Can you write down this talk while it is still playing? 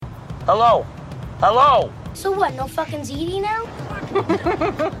Hello? Hello? So what, no fucking ZD now?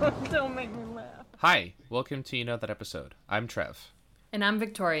 Don't make me laugh. Hi, welcome to You Know That Episode. I'm Trev. And I'm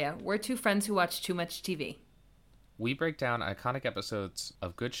Victoria. We're two friends who watch too much TV. We break down iconic episodes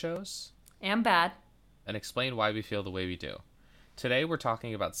of good shows And bad. and explain why we feel the way we do. Today we're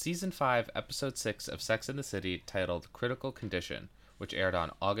talking about Season 5, Episode 6 of Sex and the City, titled Critical Condition, which aired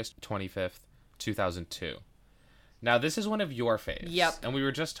on August 25th, 2002. Now, this is one of your faves. Yep. And we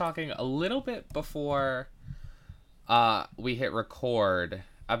were just talking a little bit before we hit record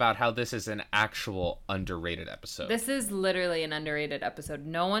about how this is an actual underrated episode. This is literally an underrated episode.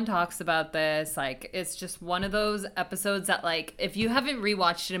 No one talks about this. Like, it's just one of those episodes that, like, if you haven't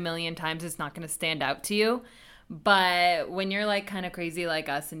rewatched it a million times, it's not going to stand out to you. But when you're, like, kind of crazy like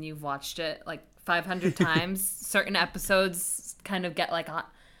us and you've watched it, like, 500 times, certain episodes kind of get, like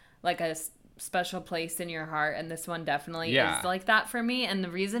a special place in your heart. And this one definitely is like that for me. And the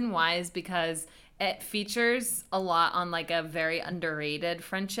reason why is because it features a lot on, like, a very underrated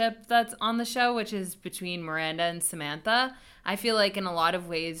friendship that's on the show, which is between Miranda and Samantha. I feel like in a lot of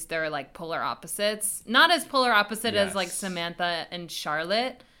ways they're, like, polar opposites. Not as polar opposite as, like, Samantha and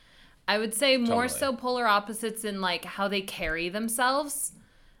Charlotte. I would say more so polar opposites in, like, how they carry themselves.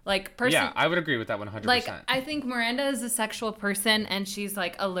 Like, yeah, I would agree with that 100%. Like, I think Miranda is a sexual person and she's,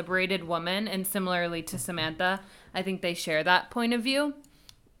 like, a liberated woman. And similarly to Samantha, I think they share that point of view.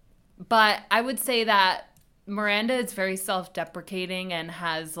 But I would say that Miranda is very self-deprecating and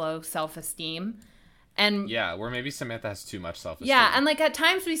has low self-esteem. And yeah, where maybe Samantha has too much self-esteem. Yeah, and, like, at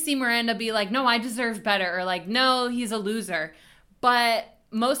times we see Miranda be like, no, I deserve better. Or, like, no, he's a loser. But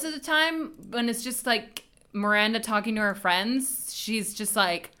most of the time, when it's just, like, Miranda talking to her friends, she's just,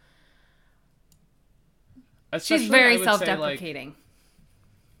 like, she's very self-deprecating. Like,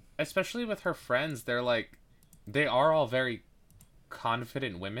 especially with her friends, they're, like, they are all very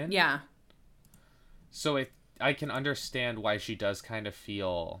confident women. Yeah. So I can understand why she does kind of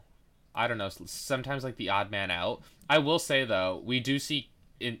feel, I don't know, sometimes like the odd man out. I will say, though, we do see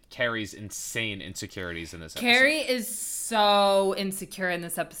Carrie's insane insecurities in this episode. Carrie is so insecure in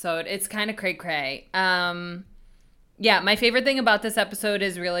this episode. It's kind of cray-cray. Yeah, my favorite thing about this episode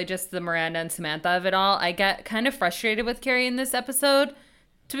is really just the Miranda and Samantha of it all. I get kind of frustrated with Carrie in this episode,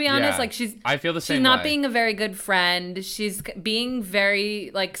 to be honest. Like, I feel the same way. She's not being a very good friend. She's being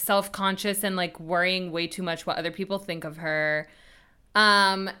very, like, self-conscious and, like, worrying way too much what other people think of her.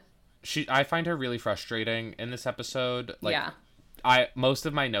 I find her really frustrating in this episode. Like, yeah. Most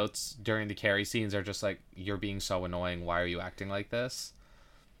of my notes during the Carrie scenes are just like, you're being so annoying. Why are you acting like this?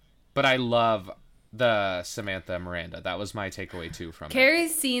 But I love the Samantha Miranda. That was my takeaway too from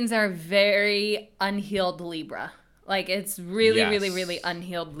Carrie's scenes are very unhealed Libra. Like, it's really, really, really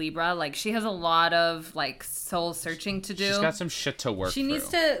unhealed Libra. Like, she has a lot of, like, soul searching to do. She's got some shit to work through. She needs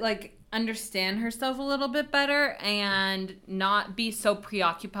to, like, understand herself a little bit better and not be so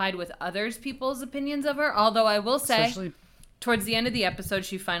preoccupied with others people's opinions of her. Although I will say, towards the end of the episode,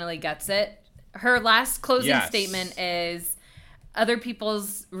 she finally gets it. Her last closing statement is other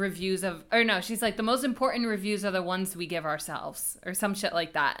people's reviews of, or no, she's like, the most important reviews are the ones we give ourselves, or some shit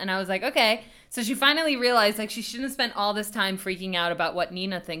like that. And I was like, okay. So she finally realized, like, she shouldn't have spent all this time freaking out about what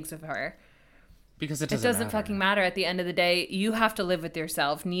Nina thinks of her. Because it doesn't fucking matter at the end of the day. You have to live with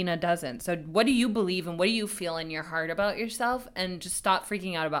yourself. Nina doesn't. So what do you believe and what do you feel in your heart about yourself? And just stop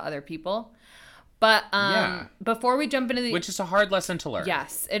freaking out about other people. But before we jump into which is a hard lesson to learn.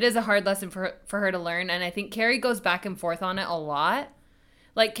 Yes, it is a hard lesson for her to learn. And I think Carrie goes back and forth on it a lot.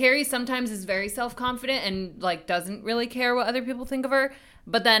 Like, Carrie sometimes is very self-confident and, like, doesn't really care what other people think of her.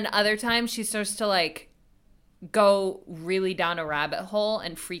 But then other times she starts to, like, go really down a rabbit hole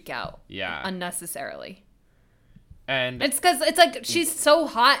and freak out. Yeah. Unnecessarily. And it's because it's like she's so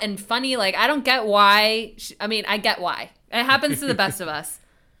hot and funny. Like, I don't get why. I get why. It happens to the best of us.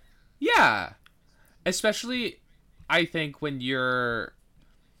 Yeah. Especially, I think, when you're,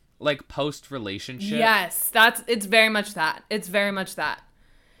 like, post-relationship. Yes, it's very much that. It's very much that.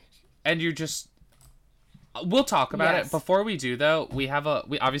 And you're just, we'll talk about it. Before we do, though, we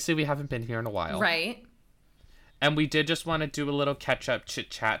obviously we haven't been here in a while. Right. And we did just want to do a little catch-up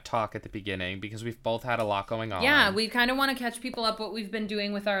chit-chat talk at the beginning, because we've both had a lot going on. Yeah, we kind of want to catch people up what we've been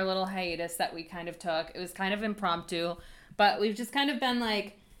doing with our little hiatus that we kind of took. It was kind of impromptu, but we've just kind of been,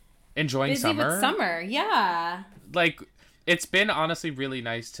 like, enjoying busy summer. With summer, yeah. Like, it's been honestly really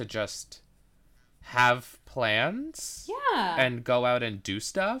nice to just have plans. Yeah. And go out and do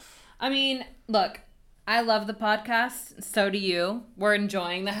stuff. I mean, look, I love the podcast. So do you. We're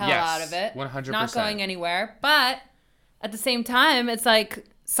enjoying the hell out of it. 100%. Not going anywhere. But at the same time, it's like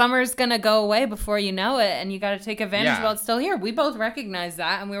summer's gonna go away before you know it, and you got to take advantage while it's still here. We both recognized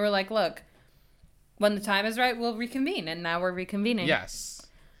that, and we were like, look, when the time is right, we'll reconvene, and now we're reconvening. Yes.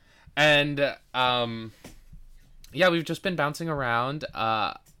 And, we've just been bouncing around.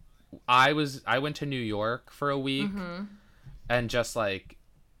 I went to New York for a week and just, like,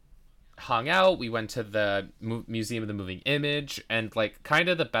 hung out. We went to the Museum of the Moving Image, and, like, kind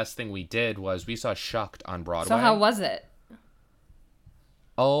of the best thing we did was we saw Shucked on Broadway. So how was it?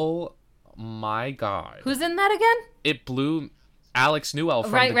 Oh my God. Who's in that again? It blew Alex Newell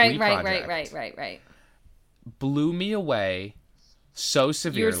from the Glee Project. Right. Blew me away so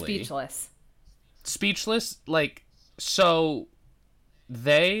severely. You were speechless. Speechless, like, so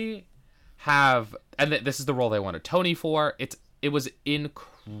they have, and this is the role they won a Tony for. It was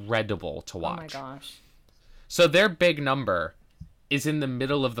incredible to watch. Oh my gosh. So their big number is in the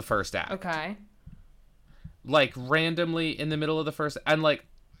middle of the first act. Okay. Like, randomly in the middle of the first, and, like,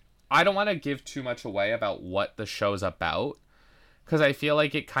 I don't want to give too much away about what the show's about, because I feel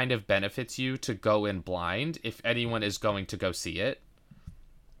like it kind of benefits you to go in blind if anyone is going to go see it,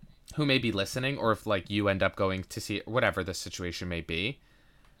 who may be listening, or if, like, you end up going to see it, whatever the situation may be.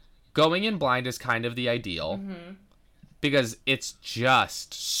 Going in blind is kind of the ideal, because it's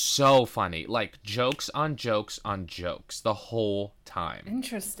just so funny. Like, jokes on jokes on jokes the whole time.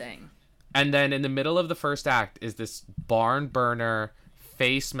 Interesting. And then in the middle of the first act is this barn burner,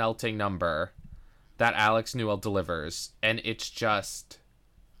 face-melting number that Alex Newell delivers. And it's just...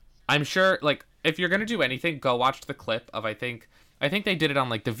 I'm sure, like, if you're going to do anything, go watch the clip of, I think they did it on,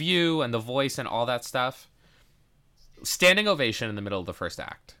 like, The View and The Voice and all that stuff. Standing ovation in the middle of the first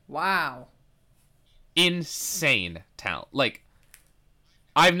act. Wow. Insane talent. Like,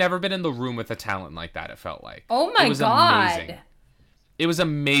 I've never been in the room with a talent like that, it felt like. Oh my God. Amazing. It was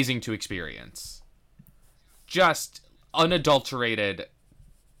amazing to experience. Just unadulterated,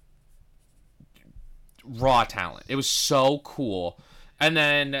 raw talent. It was so cool. And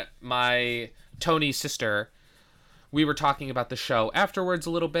then my Tony's sister, we were talking about the show afterwards a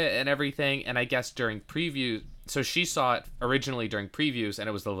little bit and everything. And I guess during preview, so she saw it originally during previews and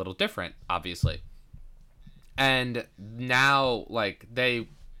it was a little different, obviously. And now, like, they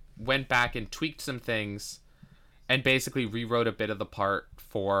went back and tweaked some things and basically rewrote a bit of the part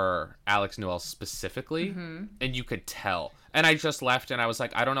for Alex Newell specifically. And you could tell. And I just left and I was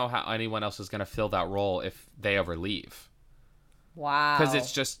like, I don't know how anyone else is going to fill that role if they ever leave. Wow. Because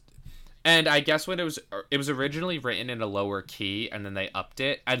it's just... And I guess when it was originally written in a lower key and then they upped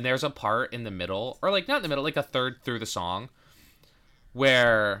it. And there's a part in the middle, or like not in the middle, like a third through the song,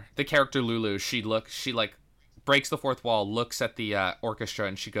 where the character Lulu, she like breaks the fourth wall, looks at the orchestra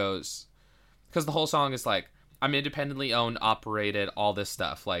and she goes... Because the whole song is like, I'm independently owned, operated, all this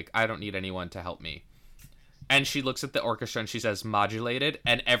stuff. Like, I don't need anyone to help me. And she looks at the orchestra and she says modulated,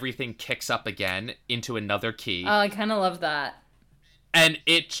 and everything kicks up again into another key. Oh, I kind of love that. And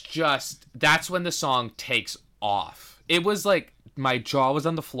it's just, that's when the song takes off. It was like, my jaw was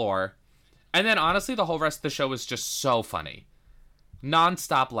on the floor. And then honestly, the whole rest of the show was just so funny.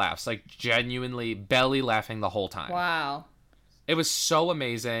 Non-stop laughs, like genuinely belly laughing the whole time. Wow. It was so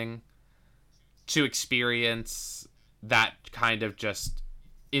amazing to experience that kind of just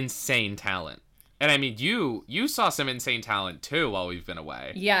insane talent. And I mean, you saw some insane talent too while we've been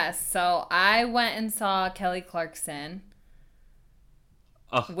away. Yes, so I went and saw Kelly Clarkson,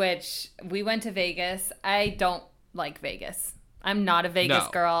 which we went to Vegas. I don't like Vegas. I'm not a Vegas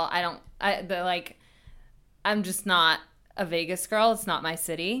girl. I'm just not a Vegas girl. It's not my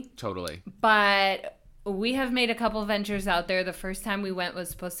city. Totally. But we have made a couple ventures out there. The first time we went was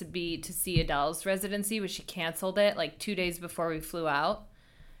supposed to be to see Adele's residency, but she canceled it like 2 days before we flew out.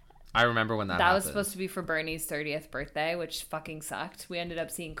 I remember when that happened. Was supposed to be for Bernie's 30th birthday, which fucking sucked. We ended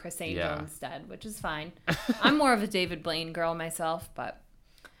up seeing Chris Angel instead, which is fine. I'm more of a David Blaine girl myself, but...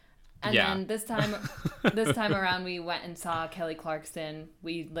 And then this time around, we went and saw Kelly Clarkson.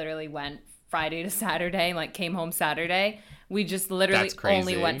 We literally went Friday to Saturday, like came home Saturday. We just literally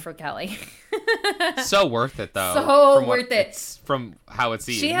only went for Kelly. So worth it, though. So worth it. From how it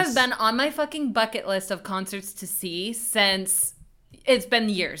seems. She has been on my fucking bucket list of concerts to see since... It's been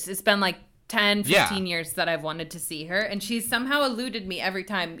years. It's been like 10, 15 years that I've wanted to see her. And she's somehow eluded me every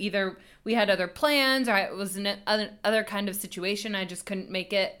time. Either we had other plans or it was an other kind of situation. I just couldn't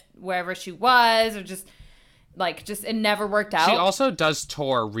make it wherever she was, or just it never worked out. She also does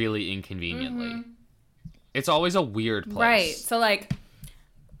tour really inconveniently. It's always a weird place. Right. So like,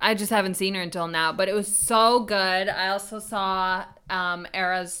 I just haven't seen her until now, but it was so good. I also saw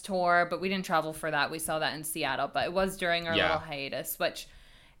Era's tour, but we didn't travel for that. We saw that in Seattle, but it was during our little hiatus, which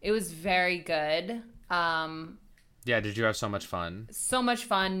it was very good. Yeah, did you have so much fun? So much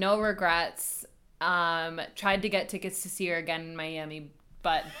fun, no regrets. Tried to get tickets to see her again in Miami,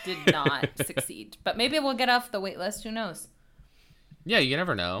 but did not succeed. But maybe we'll get off the wait list. Who knows? Yeah, you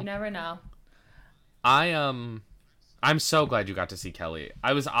never know. You never know. I'm so glad you got to see Kelly.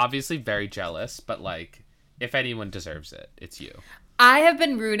 I was obviously very jealous, but like, if anyone deserves it, it's you. I have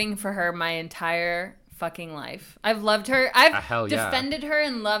been rooting for her my entire fucking life. I've loved her. I've defended her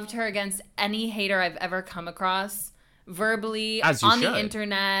and loved her against any hater I've ever come across, verbally, on the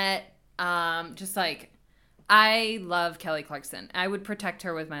internet. Just like, I love Kelly Clarkson. I would protect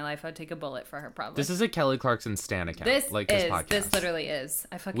her with my life. I'd take a bullet for her, probably. This is a Kelly Clarkson stan account. This podcast. This literally is.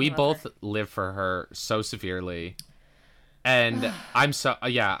 I fucking We love both her. live for her so severely. And I'm so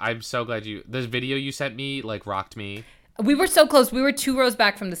glad this video you sent me, like, rocked me. We were so close. We were 2 rows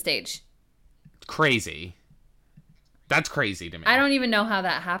back from the stage. Crazy. That's crazy to me. I don't even know how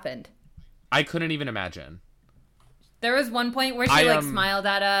that happened. I couldn't even imagine. There was one point where she smiled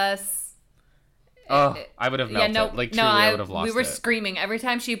at us. Oh, I would have melted. I would have lost it. We were screaming. Every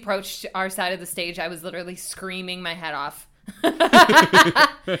time she approached our side of the stage, I was literally screaming my head off.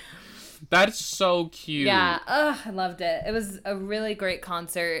 That's so cute. Yeah. I loved it. It was a really great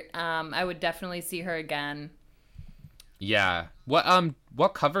concert. I would definitely see her again. Yeah.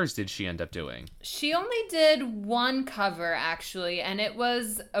 What covers did she end up doing? She only did one cover, actually, and it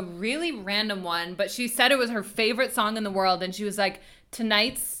was a really random one, but she said it was her favorite song in the world, and she was like,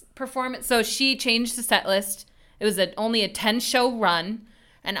 tonight's performance. So she changed the set list. It was only a 10-show run,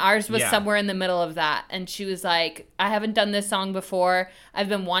 and ours was somewhere in the middle of that. And she was like, I haven't done this song before. I've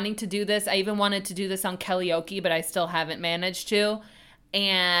been wanting to do this. I even wanted to do this on karaoke, but I still haven't managed to.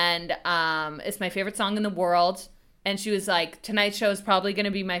 And it's my favorite song in the world. And she was like, tonight's show is probably going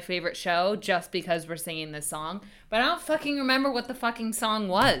to be my favorite show just because we're singing this song. But I don't fucking remember what the fucking song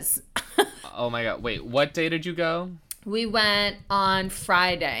was. Oh my God. Wait, what day did you go? We went on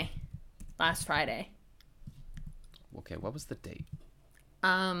Friday. Last Friday. Okay, what was the date?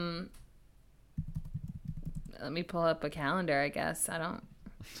 Let me pull up a calendar, I guess. I don't...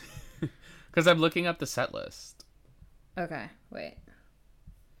 Because I'm looking up the set list. Okay, wait.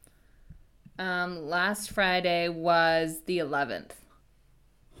 Last Friday was the 11th.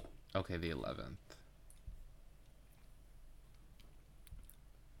 Okay, the 11th.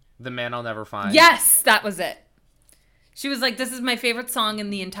 The Man I'll Never Find. Yes, that was it. She was like, "This is my favorite song in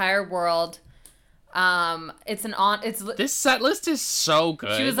the entire world." This set list is so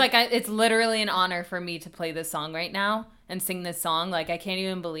good. She was like, "It's literally an honor for me to play this song right now and sing this song. Like, I can't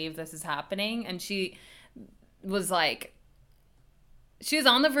even believe this is happening." And she was like, she was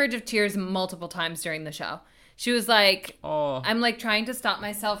on the verge of tears multiple times during the show. She was like, I'm like trying to stop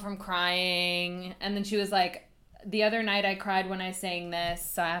myself from crying. And then she was like, the other night I cried when I sang this,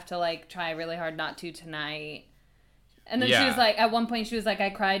 so I have to like try really hard not to tonight. And then she was like, at one point she was like, I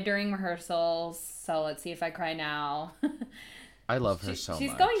cried during rehearsals, so let's see if I cry now. I love her so much.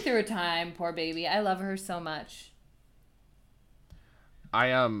 She's going through a time, poor baby. I love her so much.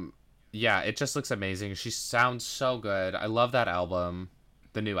 Yeah, it just looks amazing. She sounds so good. I love that album,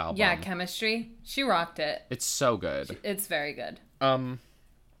 the new album. Yeah, Chemistry. She rocked it. It's so good. It's very good. Oh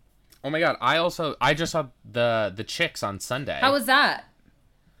my God, I just saw the Chicks on Sunday. How was that?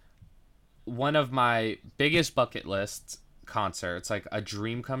 One of my biggest bucket list concerts, like a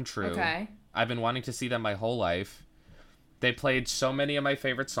dream come true. Okay. I've been wanting to see them my whole life. They played so many of my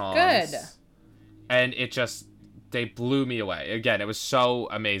favorite songs. Good. And they blew me away. Again, it was so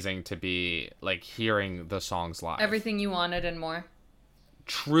amazing to be like hearing the songs live. Everything you wanted and more.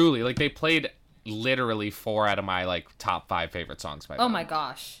 Truly, like they played literally 4 out of my like top 5 favorite songs by them. Oh my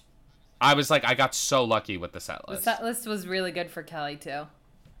gosh. I was like, I got so lucky with the set list. The set list was really good for Kelly too.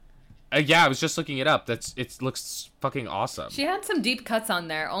 Yeah, I was just looking it up. It looks fucking awesome. She had some deep cuts on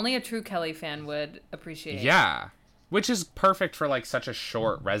there. Only a true Kelly fan would appreciate. Yeah. Which is perfect for like such a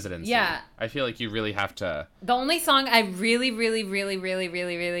short residency. Yeah. I feel like you really have to. The only song I really, really, really, really,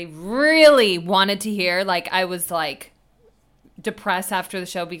 really, really, really wanted to hear, like I was like depressed after the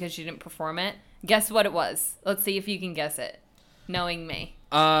show because she didn't perform it. Guess what it was? Let's see if you can guess it. Knowing me.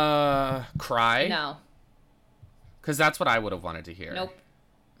 Cry? No. Because that's what I would have wanted to hear. Nope.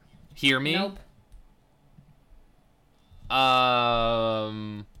 Hear Me? Nope.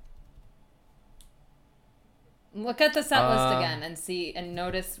 Look at the set list again and see and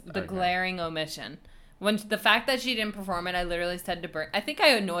notice the glaring omission. When the fact that she didn't perform it, I literally said to Bernie. I think I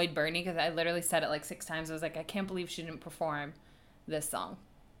annoyed Bernie because I literally said it like 6 times. I was like, I can't believe she didn't perform this song.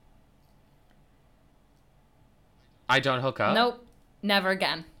 I Don't Hook Up? Nope. Never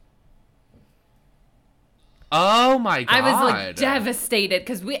again. Oh my God. I was like devastated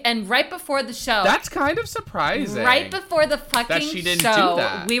because right before the show. That's kind of surprising. Right before the fucking that she didn't show, do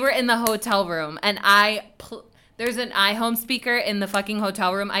that. We were in the hotel room and there's an iHome speaker in the fucking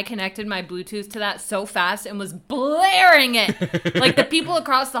hotel room. I connected my Bluetooth to that so fast and was blaring it. Like the people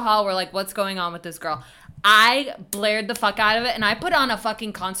across the hall were like, what's going on with this girl? I blared the fuck out of it and I put on a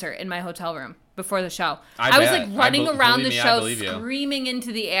fucking concert in my hotel room before the show. I was like running around the show screaming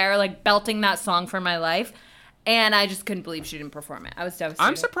into the air, like belting that song for my life. And I just couldn't believe she didn't perform it. I was devastated.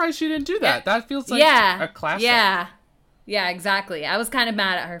 I'm surprised she didn't do that. Yeah. That feels like a classic. Yeah, exactly. I was kind of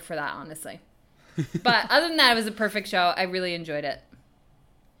mad at her for that, honestly. But other than that, it was a perfect show. I really enjoyed it.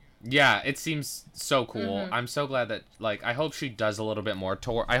 Yeah, it seems so cool. Mm-hmm. I'm so glad that, like, I hope she does a little bit more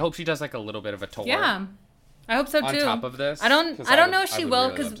tour. I hope she does, like, a little bit of a tour. Yeah, I hope so, too. On top of this. I don't know if she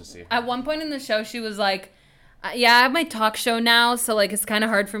will, because at one point in the show, she was like, yeah, I have my talk show now, so, like, it's kind of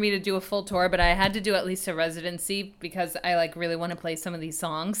hard for me to do a full tour, but I had to do at least a residency because I, like, really want to play some of these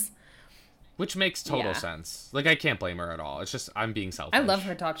songs. Which makes total sense. Like, I can't blame her at all. It's just, I'm being selfish. I love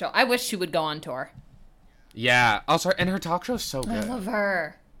her talk show. I wish she would go on tour. Yeah. Also, and her talk show is so good. I love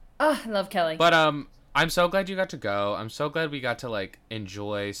her. Oh, I love Kelly. But, I'm so glad you got to go. I'm so glad we got to, like,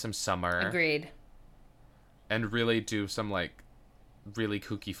 enjoy some summer. Agreed. And really do some, like, really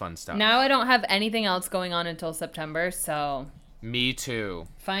kooky fun stuff. Now I don't have anything else going on until September, so... Me too.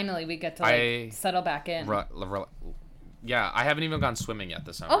 Finally, we get to, like, settle back in. Yeah, I haven't even gone swimming yet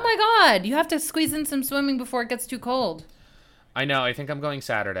this summer. Oh my God, you have to squeeze in some swimming before it gets too cold. I know, I think I'm going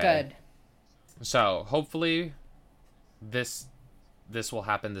Saturday. Good. So, hopefully, this will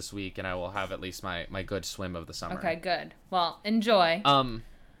happen this week, and I will have at least my good swim of the summer. Okay, good. Well, enjoy.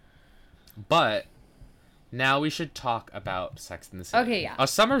 But... Now we should talk about Sex and the City. Okay, yeah. A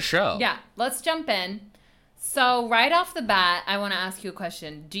summer show. Yeah, let's jump in. So, right off the bat, I want to ask you a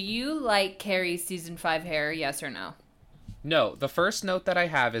question. Do you like Carrie's season 5 hair, yes or no? No. The first note that I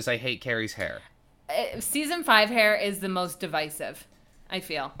have is I hate Carrie's hair. Season 5 hair is the most divisive, I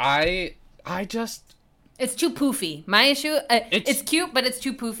feel. I just... It's too poofy. My issue... it's cute, but it's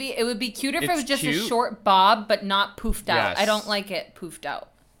too poofy. It would be cuter if it was just a short bob, but not poofed out. Yes. I don't like it poofed out.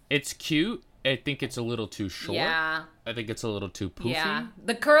 It's cute. I think it's a little too short. Yeah. I think it's a little too poofy. Yeah.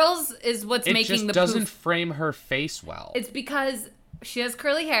 The curls is what's making the poof. It just doesn't frame her face well. It's because she has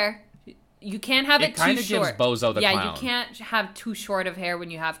curly hair. You can't have it too short. It kind of gives Bozo the clown. Yeah, you can't have too short of hair when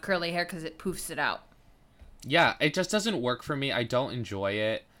you have curly hair because it poofs it out. Yeah, it just doesn't work for me. I don't enjoy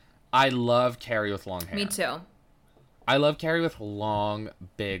it. I love Carrie with long hair. Me too. I love Carrie with long,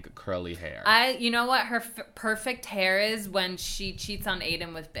 big, curly hair. You know what her perfect hair is when she cheats on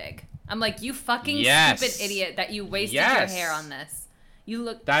Aiden with big. I'm like, you fucking stupid idiot that you wasted your hair on this. You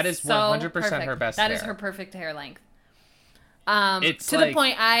look that is so 100% perfect. her best hair. That is her perfect hair length. It's to the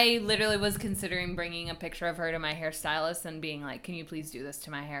point I literally was considering bringing a picture of her to my hairstylist and being like, can you please do this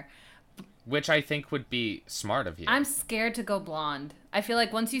to my hair? Which I think would be smart of you. I'm scared to go blonde. I feel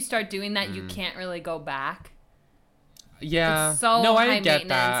like once you start doing that, you can't really go back. Yeah. It's so no, high I get maintenance.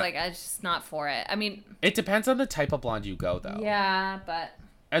 that. Like, I'm just not for it. I mean... It depends on the type of blonde you go, though. Yeah, but...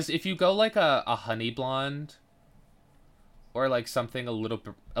 As if you go like a honey blonde, or like something a little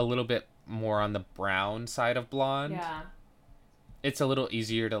bit more on the brown side of blonde. Yeah. It's a little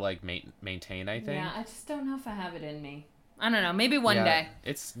easier to like maintain, I think. Yeah, I just don't know if I have it in me. I don't know. Maybe one day.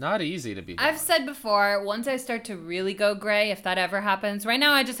 It's not easy to be blonde. I've said before, once I start to really go gray, if that ever happens, right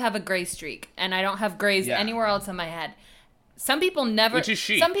now I just have a gray streak, and I don't have grays anywhere else on my head. Some people never. Which is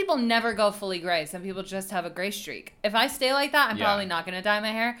chic. Some people never go fully gray. Some people just have a gray streak. If I stay like that, I'm probably not gonna dye my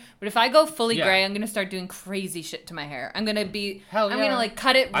hair. But if I go fully gray, I'm gonna start doing crazy shit to my hair. I'm gonna be. I'm gonna like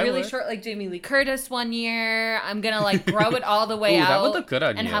cut it really short, like Jamie Lee Curtis one year. I'm gonna like grow it all the way out. That would look good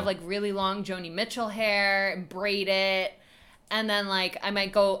on and you. have like really long Joni Mitchell hair and braid it. And then like I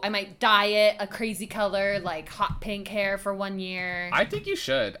might dye it a crazy color, like hot pink hair for 1 year. I think you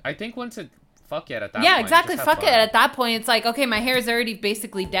should. I think once it. Fuck it at that point. Yeah, exactly. Fuck it. At that point, it's like, okay, my hair is already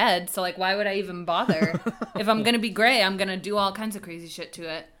basically dead, so like, why would I even bother? If I'm gonna be gray, I'm gonna do all kinds of crazy shit to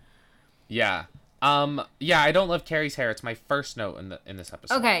it. Yeah. Yeah, I don't love Carrie's hair. It's my first note in this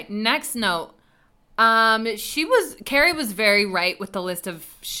episode. Okay, next note. Carrie was very right with the list of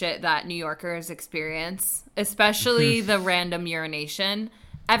shit that New Yorkers experience, especially the random urination.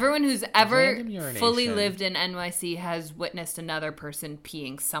 Everyone who's ever fully lived in NYC has witnessed another person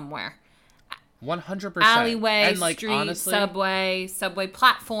peeing somewhere. 100%. Alleyway, and like, street, honestly, subway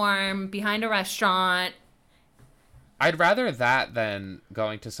platform, behind a restaurant. I'd rather that than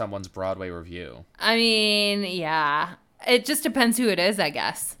going to someone's Broadway review. I mean, yeah. It just depends who it is, I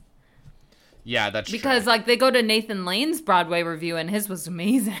guess. Yeah, that's because, true. like, they go to Nathan Lane's Broadway review, and his was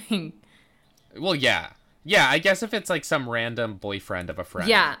amazing. Well, yeah. Yeah, I guess if it's like some random boyfriend of a friend.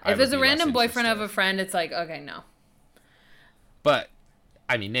 Yeah, if it's a random boyfriend of a friend, it's like, okay, no. But,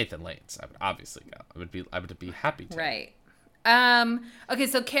 I mean, Nathan Lane's, I would obviously go. I would be happy to. Right. Okay,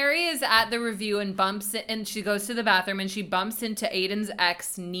 so Carrie is at the review and she goes to the bathroom and she bumps into Aiden's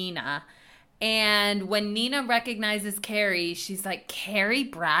ex, Nina. And when Nina recognizes Carrie, she's like, Carrie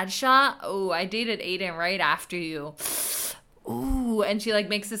Bradshaw? Oh, I dated Aiden right after you. Ooh, and she like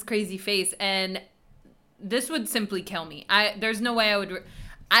makes this crazy face, and this would simply kill me. There's no way I would.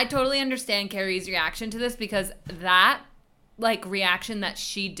 I totally understand Carrie's reaction to this, because that like reaction that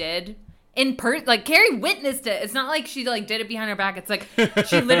she did in person, like Carrie witnessed it. It's not like she like did it behind her back. It's like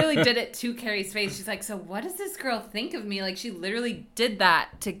she literally did it to Carrie's face. She's like, so what does this girl think of me? Like she literally did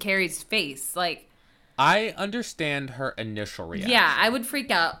that to Carrie's face. Like, I understand her initial reaction. Yeah, I would freak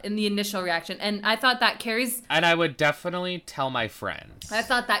out in the initial reaction. And I thought that And I would definitely tell my friends. I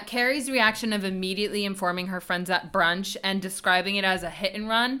thought that Carrie's reaction of immediately informing her friends at brunch and describing it as a hit and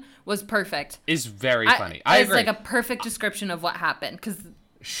run was perfect. Is very funny. I agree. It's like a perfect description of what happened. Because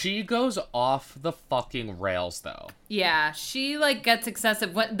she goes off the fucking rails, though. Yeah, she like gets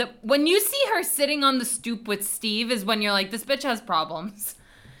excessive. When you see her sitting on the stoop with Steve is when you're like, this bitch has problems.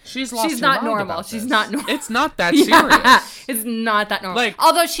 She's lost her not mind normal. about She's this. not normal. It's not that serious. It's not that normal. Like,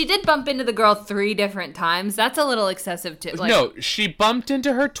 although she did bump into the girl 3 different times. That's a little excessive too. Like, no, she bumped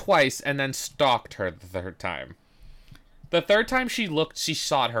into her twice and then stalked her the third time. The third time she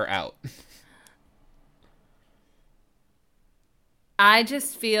sought her out. I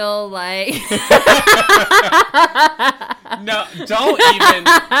just feel like... No, don't even.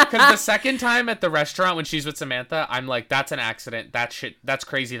 Because the second time at the restaurant when she's with Samantha, I'm like, that's an accident. That's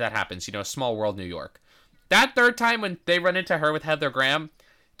crazy that happens. You know, small world New York. That third time when they run into her with Heather Graham,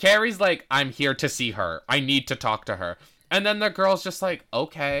 Carrie's like, I'm here to see her. I need to talk to her. And then the girl's just like,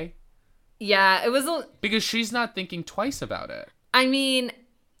 okay. Yeah, it was... Because she's not thinking twice about it. I mean,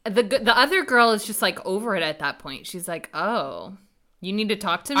 the other girl is just like over it at that point. She's like, oh... You need to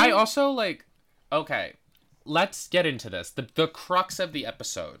talk to me? I also, like... Okay, let's get into this. The crux of the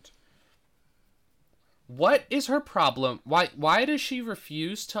episode. What is her problem? Why does she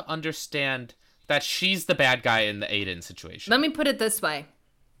refuse to understand that she's the bad guy in the Aiden situation? Let me put it this way.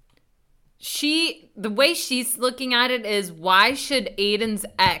 The way she's looking at it is, why should Aiden's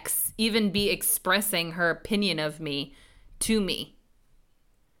ex even be expressing her opinion of me to me?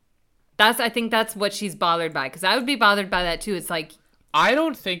 I think that's what she's bothered by, because I would be bothered by that too. It's like... I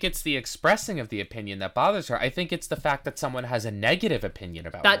don't think it's the expressing of the opinion that bothers her. I think it's the fact that someone has a negative opinion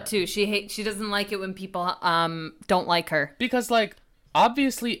about her. That too. She doesn't like it when people don't like her. Because, like,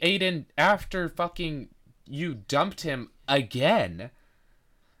 obviously Aiden, after fucking you dumped him again,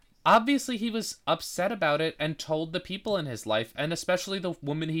 obviously he was upset about it and told the people in his life, and especially the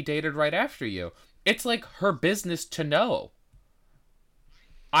woman he dated right after you. It's like her business to know.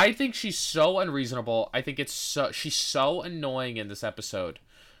 I think she's so unreasonable. I think she's so annoying in this episode.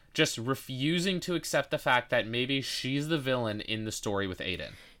 Just refusing to accept the fact that maybe she's the villain in the story with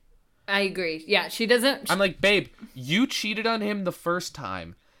Aiden. I agree. Yeah, she doesn't... I'm like, babe, you cheated on him the first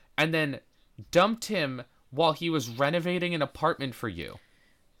time and then dumped him while he was renovating an apartment for you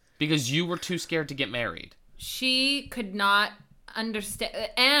because you were too scared to get married. She could not understand.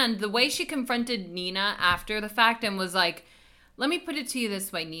 And the way she confronted Nina after the fact and was like... Let me put it to you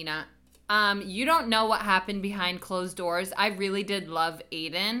this way, Nina. You don't know what happened behind closed doors. I really did love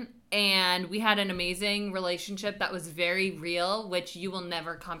Aiden, and we had an amazing relationship that was very real, which you will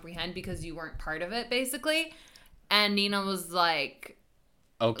never comprehend because you weren't part of it, basically. And Nina was like,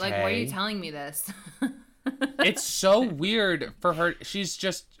 okay. Like, why are you telling me this? It's so weird for her. She's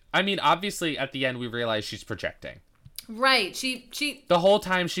just, I mean, obviously at the end we realize she's projecting. Right. She the whole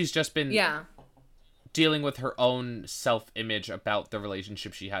time she's just been... Yeah. Dealing with her own self-image about the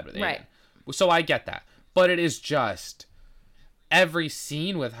relationship she had with Aiden. Right. So I get that. But it is just... Every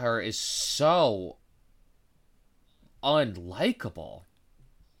scene with her is so... unlikable.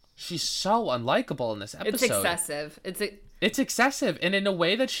 She's so unlikable in this episode. It's excessive. It's excessive. And in a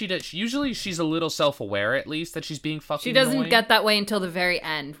way that she does... Usually she's a little self-aware, at least, that she's being fucking She doesn't annoying. get that way until the very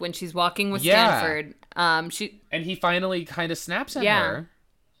end, when she's walking with Stanford. And he finally kind of snaps at her.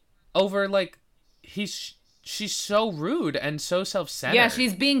 Over, like... She's so rude and so self-centered. Yeah,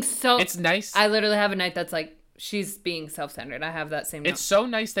 she's being so... It's nice. I literally have a night that's like, she's being self-centered. I have that same note. It's so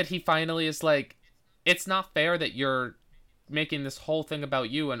nice that he finally is like, it's not fair that you're making this whole thing about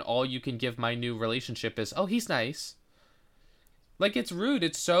you and all you can give my new relationship is, oh, he's nice. Like, it's rude.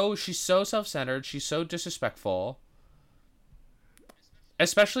 She's so self-centered. She's so disrespectful.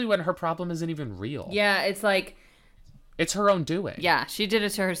 Especially when her problem isn't even real. Yeah, it's like... It's her own doing. Yeah, she did it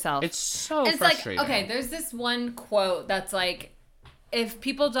to herself. It's so frustrating. Like, okay, there's this one quote that's like, if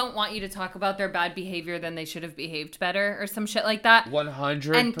people don't want you to talk about their bad behavior, then they should have behaved better or some shit like that.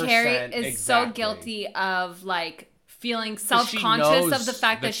 100%. And Carrie is so guilty of like feeling self-conscious of the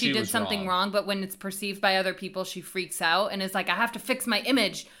fact that she did something wrong, but when it's perceived by other people, she freaks out and is like, I have to fix my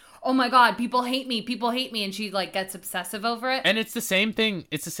image. Oh my God, people hate me, and she like gets obsessive over it. And it's the same thing.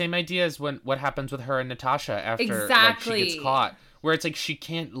 It's the same idea as what happens with her and Natasha after like, she gets caught, where it's like she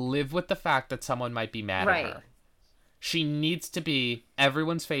can't live with the fact that someone might be mad at her. She needs to be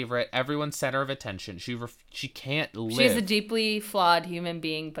everyone's favorite, everyone's center of attention. She can't live. She's a deeply flawed human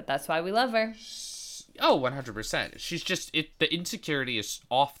being, but that's why we love her. Oh, 100%. She's just the insecurity is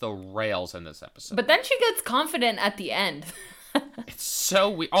off the rails in this episode. But then she gets confident at the end. It's so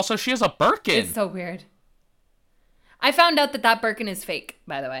weird. Also, she has a Birkin. It's so weird. I found out that Birkin is fake,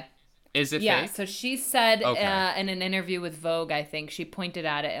 by the way. Is it fake? Yeah, so she said in an interview with Vogue, I think, she pointed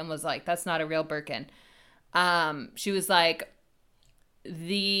at it and was like, that's not a real Birkin. She was like,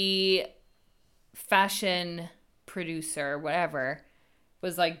 the fashion producer, whatever,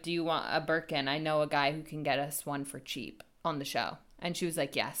 was like, do you want a Birkin? I know a guy who can get us one for cheap on the show. And she was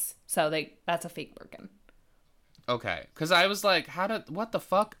like, yes. So that's a fake Birkin. Okay, because I was like, what the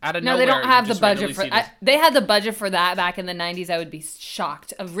fuck? Out of nowhere. No, they don't have the budget for they had the budget for that back in the 90s. I would be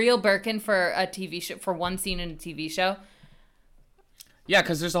shocked. A real Birkin for a TV show, for one scene in a TV show. Yeah,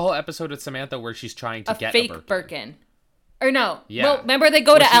 because there's a whole episode with Samantha where she's trying to get a fake Birkin. Or no. Yeah. Well, remember they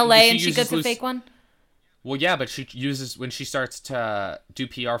go to LA and she gets a fake one? Well, yeah, but she uses, when she starts to do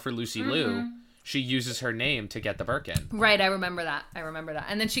PR for Lucy Liu, she uses her name to get the Birkin. Right, I remember that.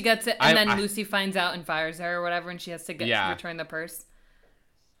 And then she gets it, and then Lucy finds out and fires her or whatever, and she has to return the purse.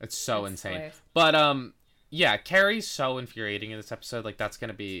 It's so insane. Hilarious. But, yeah, Carrie's so infuriating in this episode. Like, that's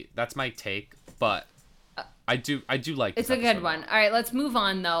my take, but I do like this. It's a good one. All right, let's move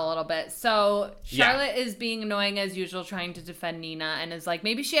on, though, a little bit. So, Charlotte is being annoying as usual, trying to defend Nina, and is like,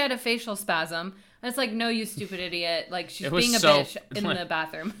 maybe she had a facial spasm. And it's like, no, you stupid idiot. Like, she's being a bitch in the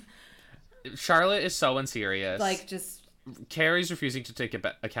bathroom. Charlotte is so unserious. Like, just... Carrie's refusing to take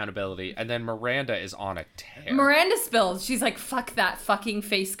accountability, and then Miranda is on a tear. Miranda spills. She's like, fuck that fucking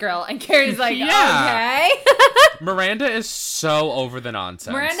face girl. And Carrie's like, okay. Miranda is so over the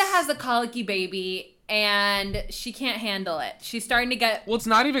nonsense. Miranda has a colicky baby, and she can't handle it. She's starting to get... Well, it's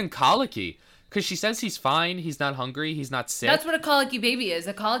not even colicky. Because she says he's fine, he's not hungry, he's not sick. That's what a colicky baby is.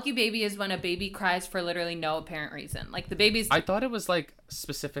 A colicky baby is when a baby cries for literally no apparent reason. Like, the baby's... I thought it was, like,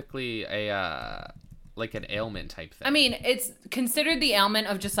 specifically like an ailment type thing. I mean, it's considered the ailment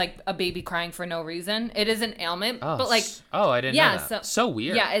of just, like, a baby crying for no reason. It is an ailment, but, like... Oh, I didn't know that. So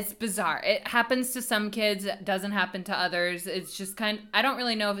weird. Yeah, it's bizarre. It happens to some kids, it doesn't happen to others. It's just I don't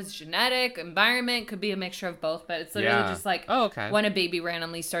really know if it's genetic, environment, could be a mixture of both, but it's literally just, like, when a baby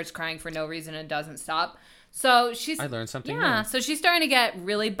randomly starts crying for no reason and doesn't stop. So I learned something new. So she's starting to get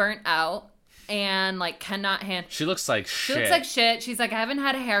really burnt out and, like, cannot handle... She looks like shit. She's like, I haven't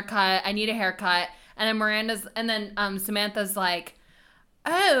had a haircut. I need a haircut. And then Samantha's like,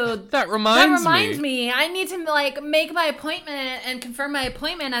 oh, that reminds me. I need to, like, make my appointment and confirm my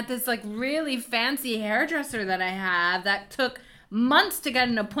appointment at this, like, really fancy hairdresser that I have that took months to get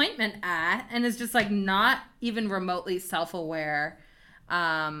an appointment at, and is just, like, not even remotely self-aware.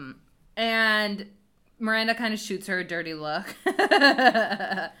 And Miranda kind of shoots her a dirty look.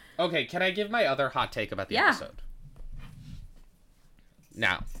 Okay, can I give my other hot take about the episode?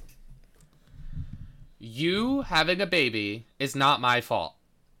 Now, you having a baby is not my fault.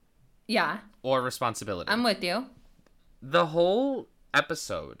 Yeah. Or responsibility. I'm with you. The whole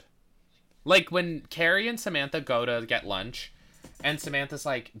episode, like when Carrie and Samantha go to get lunch, and Samantha's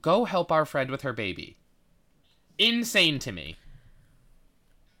like, go help our friend with her baby. Insane to me.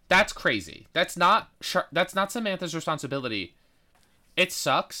 That's crazy. That's not Samantha's responsibility. It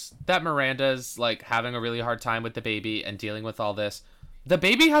sucks that Miranda's, like, having a really hard time with the baby and dealing with all this. The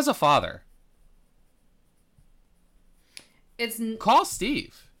baby has a father. Call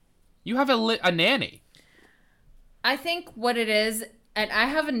Steve. You have a nanny. I think what it is, and I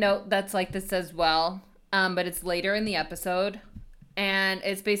have a note that's like this as well, but it's later in the episode, and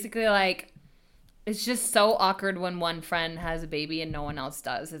it's basically like, it's just so awkward when one friend has a baby and no one else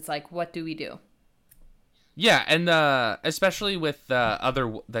does. It's like, what do we do? Yeah, and especially with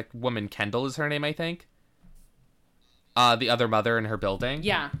the woman, Kendall is her name, I think. The other mother in her building.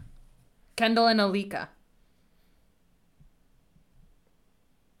 Yeah. Kendall and Alika.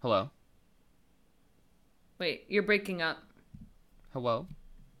 Hello? Wait, you're breaking up. Hello?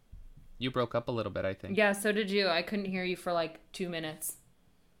 You broke up a little bit, I think. Yeah, so did you. I couldn't hear you for like 2 minutes.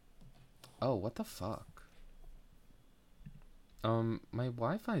 Oh, what the fuck? My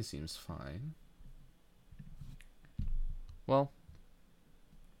Wi-Fi seems fine. Well,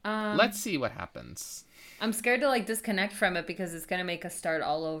 let's see what happens. I'm scared to like disconnect from it because it's gonna make us start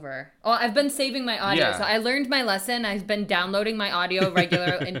all over. Oh, I've been saving my audio, Yeah. so I learned my lesson. I've been downloading my audio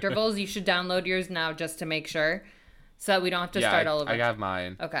regular intervals. You should download yours now just to make sure, so that we don't have to start all over. I have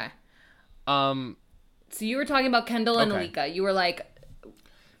mine. Okay. So you were talking about Kendall and Alika. You were like,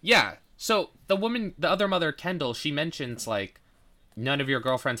 yeah. So the other mother, Kendall, she mentions like, none of your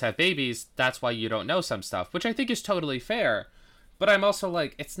girlfriends have babies. That's why you don't know some stuff, which I think is totally fair. But I'm also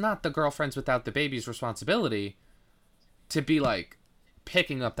like, it's not the girlfriends without the baby's responsibility to be like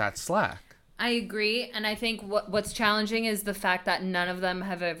picking up that slack. I agree. And I think what's challenging is the fact that none of them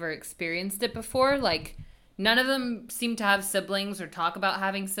have ever experienced it before. Like, none of them seem to have siblings or talk about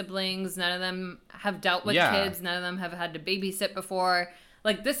having siblings. None of them have dealt with kids. None of them have had to babysit before.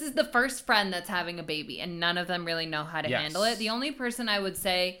 Like, this is the first friend that's having a baby, and none of them really know how to handle it. The only person I would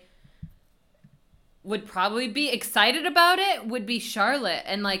say would probably be excited about it would be Charlotte.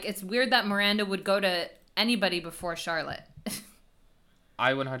 And, like, it's weird that Miranda would go to anybody before Charlotte.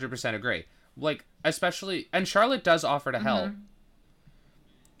 I 100% agree. Like, especially... And Charlotte does offer to help.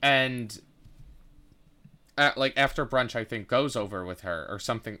 And... like, after brunch, I think, goes over with her or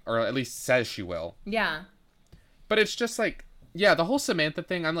something, or at least says she will. Yeah. But it's just like, yeah, the whole Samantha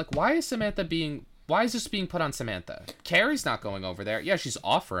thing, I'm like, why is this being put on Samantha? Carrie's not going over there. Yeah, she's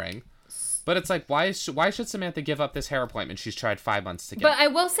offering. But it's like, why should Samantha give up this hair appointment she's tried 5 months to get? But I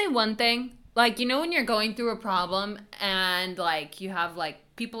will say one thing. Like, you know when you're going through a problem and, like, you have, like,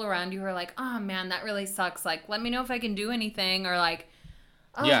 people around you who are like, oh, man, that really sucks. Like, let me know if I can do anything. Or, like,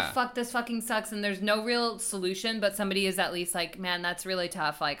 oh, fuck, this fucking sucks. And there's no real solution, but somebody is at least like, man, that's really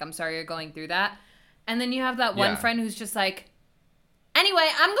tough. Like, I'm sorry you're going through that. And then you have that one friend who's just like, anyway,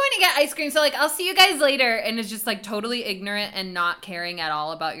 I'm going to get ice cream, so, like, I'll see you guys later. And is just, like, totally ignorant and not caring at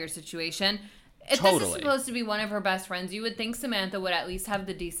all about your situation. If this is supposed to be one of her best friends, you would think Samantha would at least have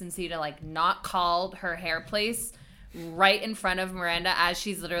the decency to, like, not call her hair place right in front of Miranda as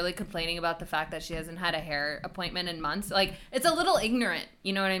she's literally complaining about the fact that she hasn't had a hair appointment in months. Like, it's a little ignorant,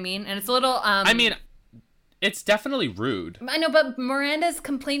 you know what I mean? And it's a little, I mean, it's definitely rude. I know, but Miranda's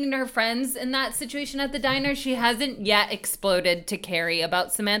complaining to her friends in that situation at the diner. She hasn't yet exploded to Carrie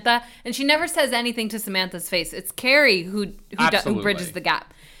about Samantha, and she never says anything to Samantha's face. It's Carrie who bridges the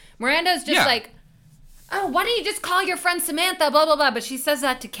gap. Miranda's just like, oh, why don't you just call your friend Samantha, blah, blah, blah. But she says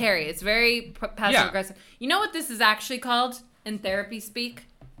that to Carrie. It's very passive-aggressive. You know what this is actually called in therapy speak?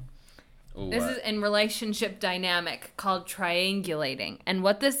 Ooh, this is in relationship dynamic called triangulating. And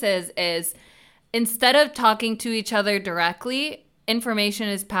what this is instead of talking to each other directly, information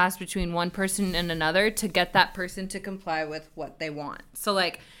is passed between one person and another to get that person to comply with what they want. So,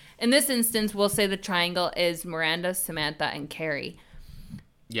 like, in this instance, we'll say the triangle is Miranda, Samantha, and Carrie.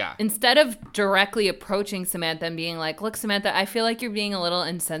 Yeah. Instead of directly approaching Samantha and being like, look, Samantha, I feel like you're being a little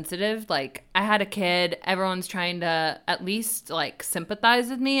insensitive. Like, I had a kid. Everyone's trying to at least, like, sympathize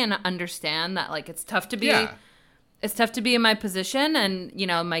with me and understand that, like, it's tough to be in my position. And, you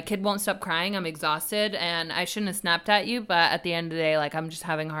know, my kid won't stop crying. I'm exhausted and I shouldn't have snapped at you. But at the end of the day, like, I'm just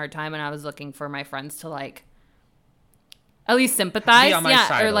having a hard time. And I was looking for my friends to, like, at least sympathize.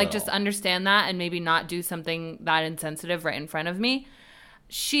 Or, like, just understand that and maybe not do something that insensitive right in front of me.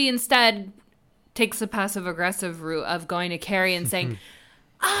 She instead takes the passive-aggressive route of going to Carrie and saying,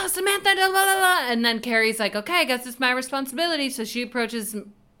 oh, Samantha, blah, blah, blah. And then Carrie's like, okay, I guess it's my responsibility. So she approaches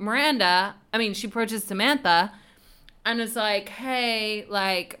Samantha and is like, hey,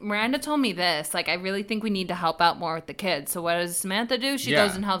 like, Miranda told me this. Like, I really think we need to help out more with the kids. So what does Samantha do? She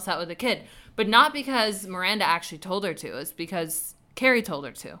goes and helps out with the kid. But not because Miranda actually told her to. It's because Carrie told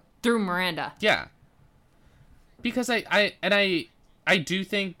her to. Through Miranda. Yeah. Because I do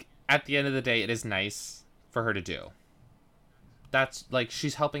think at the end of the day, it is nice for her to do. That's, like,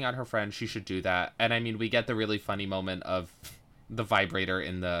 she's helping out her friend. She should do that. And, I mean, we get the really funny moment of the vibrator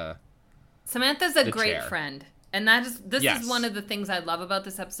in the Samantha's a great friend. And this is one of the things I love about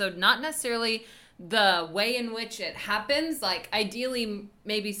this episode. Not necessarily the way in which it happens. Like, ideally,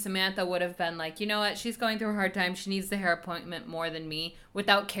 maybe Samantha would have been like, you know what? She's going through a hard time. She needs the hair appointment more than me.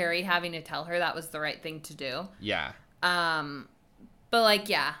 Without Carrie having to tell her that was the right thing to do. Yeah. But, like,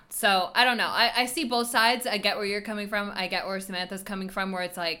 yeah. So, I don't know. I see both sides. I get where you're coming from. I get where Samantha's coming from, where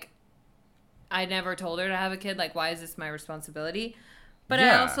it's like, I never told her to have a kid. Like, why is this my responsibility? But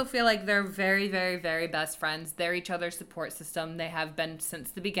I also feel like they're very, very, very best friends. They're each other's support system. They have been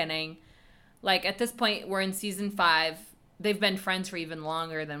since the beginning. Like, at this point, we're in season 5. They've been friends for even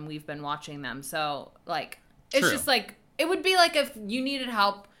longer than we've been watching them. So, like, it's just like, it would be like if you needed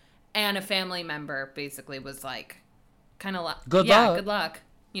help and a family member basically was like, kind of good luck. Yeah, good luck.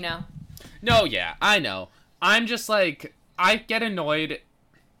 You know. No, yeah, I know. I'm just like, I get annoyed,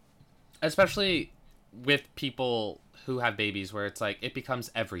 especially with people who have babies, where it's like it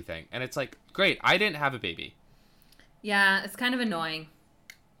becomes everything, and it's like, great, I didn't have a baby. Yeah, it's kind of annoying.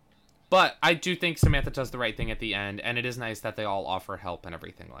 But I do think Samantha does the right thing at the end, and it is nice that they all offer help and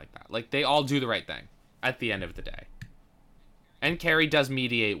everything like that. Like, they all do the right thing at the end of the day. And Carrie does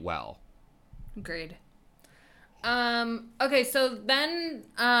mediate well. Agreed. Okay, so then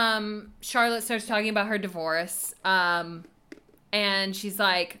Charlotte starts talking about her divorce. And she's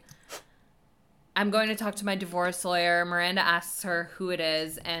like, I'm going to talk to my divorce lawyer. Miranda asks her who it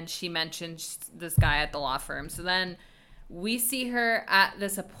is, and she mentions this guy at the law firm. So then we see her at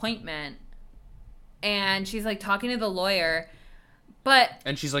this appointment, and she's like talking to the lawyer,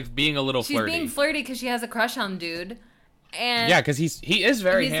 and she's like being a little flirty. She's being flirty because she has a crush on dude. And yeah, because he is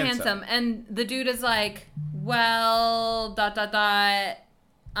very handsome. And the dude is like, well, ... The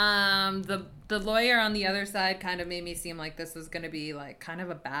lawyer on the other side kind of made me seem like this was going to be like kind of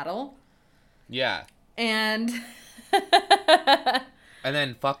a battle. Yeah. And and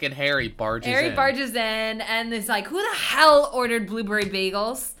then fucking Harry barges in and is like, who the hell ordered blueberry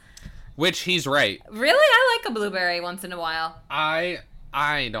bagels? Which he's right. Really? I like a blueberry once in a while. I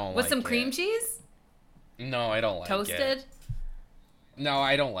don't like it. With some cream cheese? No, I don't like it. Toasted? No,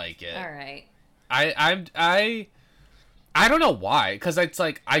 I don't like it. All right. I don't know why, because it's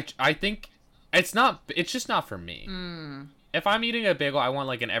like I think it's just not for me. If I'm eating a bagel, I want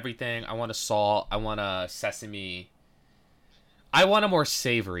like an everything. I want a salt. I want a sesame. I want a more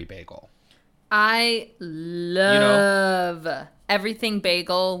savory bagel. I love everything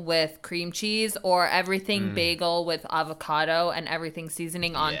bagel with cream cheese, or everything bagel with avocado and everything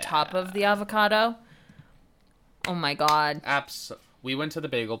seasoning on top of the avocado. Oh my God. We went to the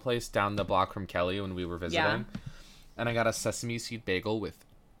bagel place down the block from Kelly when we were visiting, and I got a sesame seed bagel with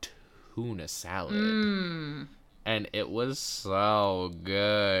tuna salad. And it was so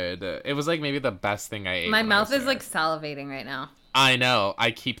good. It was like maybe the best thing I ate. My mouth is like salivating right now. I know.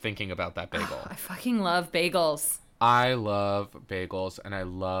 I keep thinking about that bagel. I fucking love bagels. I love bagels, and I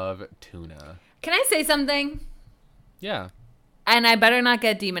love tuna. Can I say something? Yeah. And I better not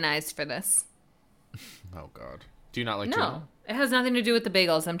get demonized for this. Oh, God. Do you not like tuna? No. It has nothing to do with the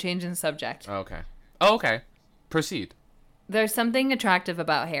bagels. I'm changing the subject. Oh, okay. Oh, okay. Proceed. There's something attractive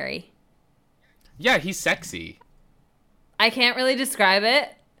about Harry. Yeah, he's sexy. I can't really describe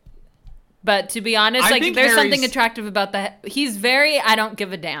it. But to be honest, like, there's something attractive about he's very, I don't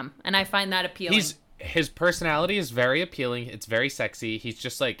give a damn. And I find that appealing. His personality is very appealing. It's very sexy. He's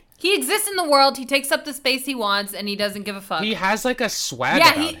just like... He exists in the world. He takes up the space he wants, and he doesn't give a fuck. He has like a swag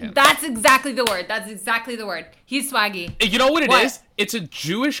about him. That's exactly the word. He's swaggy. You know what it is? It's a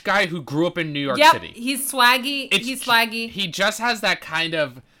Jewish guy who grew up in New York City. He's swaggy. He's swaggy. He just has that kind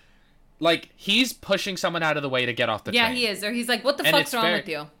of... Like, he's pushing someone out of the way to get off the train. Yeah, he is. Or he's like, what the fuck's wrong with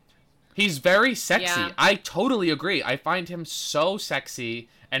you? He's very sexy. Yeah. I totally agree. I find him so sexy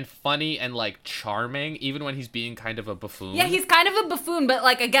and funny and, like, charming, even when he's being kind of a buffoon. Yeah, he's kind of a buffoon, but,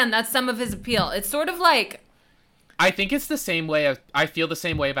 like, again, that's some of his appeal. It's sort of like... I think it's the same way I feel the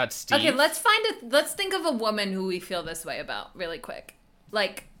same way about Steve. Okay, let's think of a woman who we feel this way about really quick.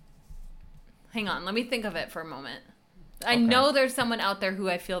 Like, hang on, let me think of it for a moment. I know there's someone out there who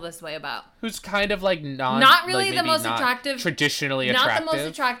I feel this way about. Who's kind of like not really like the most attractive, traditionally attractive. Not the most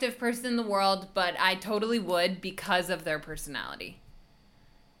attractive person in the world, but I totally would because of their personality.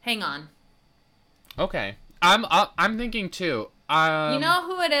 Hang on. Okay, I'm thinking too. You know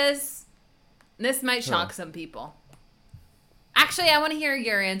who it is? This might shock some people. Actually, I want to hear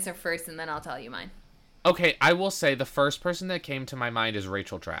your answer first, and then I'll tell you mine. Okay, I will say the first person that came to my mind is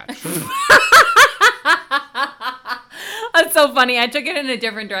Rachel Dratch. That's so funny. I took it in a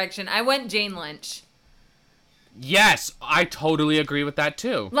different direction. I went Jane Lynch. Yes, I totally agree with that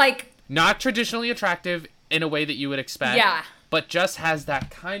too. Like, not traditionally attractive in a way that you would expect. Yeah. But just has that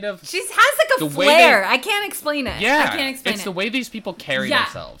kind of... She has like a flair. I can't explain it. Yeah. I can't explain it. It's the way these people carry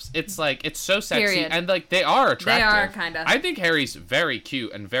themselves. It's like, it's so sexy. Period. And like, they are attractive. They are, kind of. I think Harry's very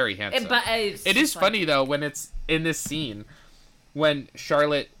cute and very handsome. It is funny though, when it's in this scene... When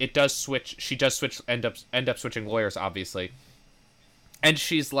Charlotte, end up switching lawyers, obviously. And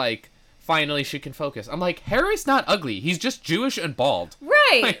she's like, finally she can focus. I'm like, Harry's not ugly. He's just Jewish and bald.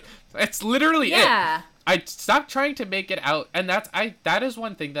 Right. Like, that's literally it. I stopped trying to make it out. And that is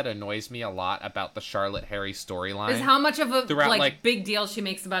one thing that annoys me a lot about the Charlotte Harry storyline. Is how much of a big deal she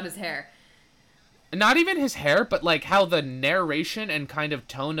makes about his hair. Not even his hair, but like how the narration and kind of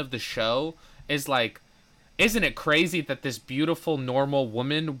tone of the show is like, isn't it crazy that this beautiful, normal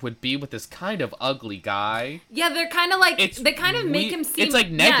woman would be with this kind of ugly guy? Yeah, they're kind of like, they kind of make him seem... It's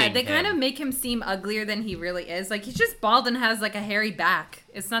like negging they kind him. of make him seem uglier than he really is. Like, he's just bald and has, like, a hairy back.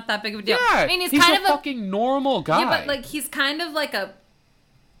 It's not that big of a deal. Yeah, I mean, he's kind of a fucking normal guy. Yeah, but, like, he's kind of like a...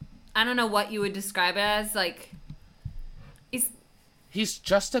 I don't know what you would describe it as, like... He's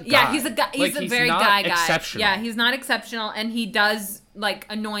just a guy. Yeah, he's a guy. He's like, a very not guy. Exceptional. Yeah, he's not exceptional, and he does like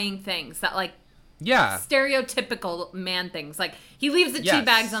annoying things that like stereotypical man things. Like he leaves the tea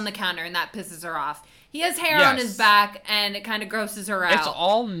bags on the counter, and that pisses her off. He has hair on his back, and it kind of grosses her out. It's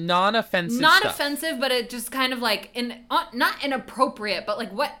all non-offensive. Not stuff. offensive, but it just kind of like not inappropriate, but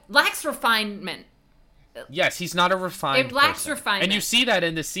like what lacks refinement. Yes, he's not a refined It lacks person. refinement. And you see that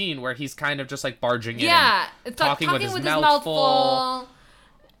in the scene where he's kind of just like barging in it's talking like with his mouth full.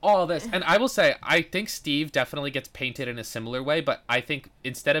 All this. And I will say, I think Steve definitely gets painted in a similar way, but I think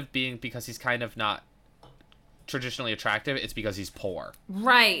instead of being because he's kind of not traditionally attractive, it's because he's poor.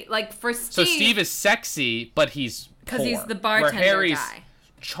 Right. Like for Steve. So Steve is sexy, but he's poor. Because he's the bartender where Harry's guy.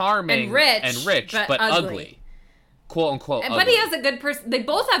 Charming and rich, but ugly. Quote unquote ugly. But he has a good person. They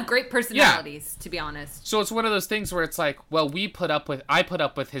both have great personalities, to be honest. So it's one of those things where it's like, well, I put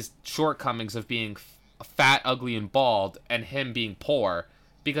up with his shortcomings of being fat, ugly, and bald, and him being poor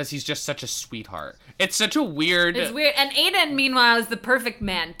because he's just such a sweetheart. It's such a weird. It's weird. And Aiden, meanwhile, is the perfect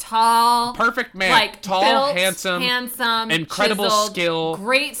man. Tall. Perfect man. Like tall, built, handsome, incredible chiseled, skill,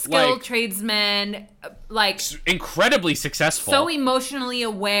 great skilled tradesman. Like incredibly successful. So emotionally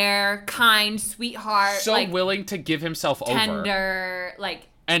aware, kind, sweetheart. So like, willing to give himself tender, over. Like.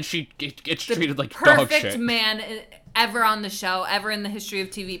 And it's treated like dog shit. Perfect man ever on the show, ever in the history of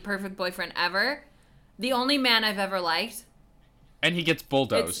TV. Perfect boyfriend ever. The only man I've ever liked. And he gets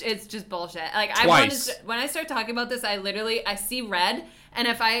bulldozed. It's just bullshit. Like Twice. when I start talking about this, I see red, and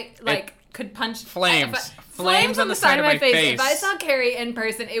if I could punch flames on the side of my face. If I saw Carrie in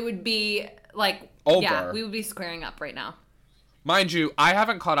person, it would be like over. Yeah, we would be squaring up right now. Mind you, I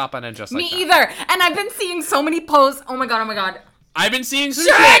haven't caught up on it just like that. Me either. And I've been seeing so many posts. Oh my god. I've been seeing some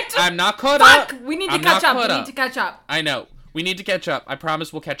shit. I'm not caught up. We need to catch up. I know. We need to catch up. I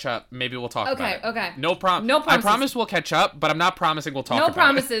promise we'll catch up. Maybe we'll talk about it. Okay. No promises. I promise we'll catch up, but I'm not promising we'll talk about it. No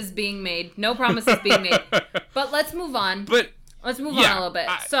promises being made. But let's move on. Let's move on a little bit.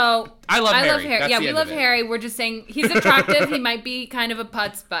 I love Harry. Yeah, we love Harry. We're just saying he's attractive. He might be kind of a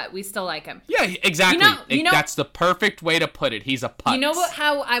putz, but we still like him. Yeah, exactly. That's the perfect way to put it. He's a putz. You know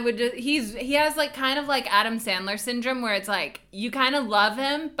how I would do? He has like kind of like Adam Sandler syndrome, where it's like you kind of love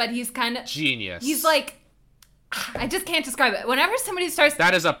him, but he's kind of genius. He's like, I just can't describe it. Whenever somebody starts...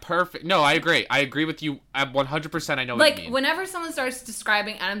 That is a perfect... No, I agree. I agree with you 100%. I know what you mean. Like, whenever someone starts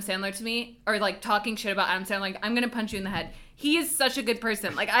describing Adam Sandler to me, or, like, talking shit about Adam Sandler, like, I'm gonna punch you in the head. He is such a good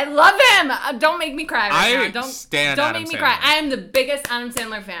person. Like, I love him! Don't make me cry right now. Don't make me cry. I am the biggest Adam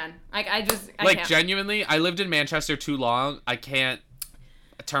Sandler fan. Like, I can't. Genuinely, I lived in Manchester too long. I can't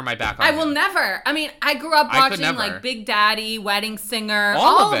turn my back on him. I will never. I mean, I grew up watching, like, Big Daddy, Wedding Singer,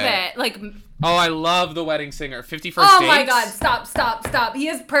 all of it. Like... Oh, I love The Wedding Singer. 51st Dates. Oh my god, stop. He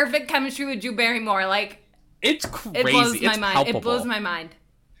has perfect chemistry with Drew Barrymore. Like, it's crazy. It blows my mind. Palpable. It blows my mind.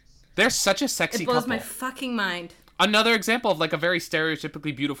 They're such a sexy couple. It blows my fucking mind. Another example of like a very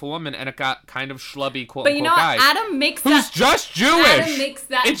stereotypically beautiful woman and it got kind of schlubby quote but you know guy. Adam makes who's just Jewish. Adam makes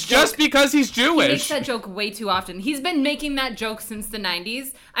that It's joke. Just because he's Jewish. He makes that joke way too often. He's been making that joke since the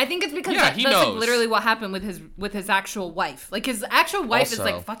 90s. I think it's because that's knows. like literally what happened with his actual wife. Like his actual wife is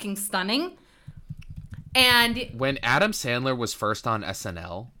like fucking stunning. And when Adam Sandler was first on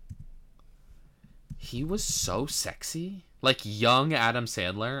SNL, he was so sexy. Like young Adam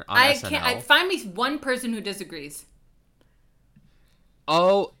Sandler on SNL. Find me one person who disagrees.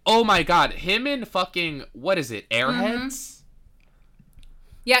 Oh my god. Him and fucking, what is it, Airheads? Mm-hmm.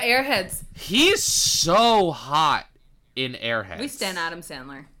 Yeah, Airheads. He's so hot in Airheads. We stan Adam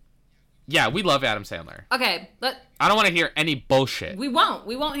Sandler. Yeah, we love Adam Sandler. Okay, I don't want to hear any bullshit. We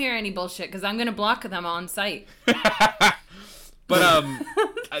won't hear any bullshit because I'm gonna block them on site. But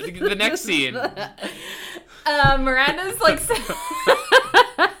the next scene. Miranda's like,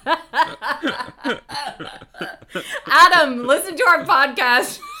 Adam, listen to our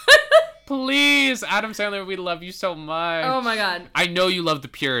podcast. Please, Adam Sandler, we love you so much. Oh my god. I know you love The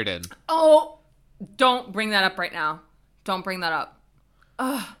Puritan. Oh, don't bring that up right now. Don't bring that up.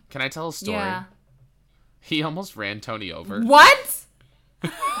 Ugh. Can I tell a story? Yeah. He almost ran Tony over. What?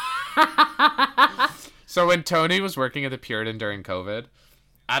 So when Tony was working at The Puritan during COVID,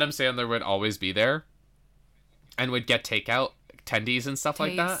 Adam Sandler would always be there and would get takeout tendies and stuff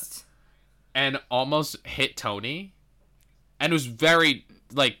like that and almost hit Tony and was very,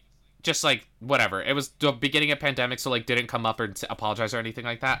 like, just, like, whatever. It was the beginning of pandemic, so, like, didn't come up or apologize or anything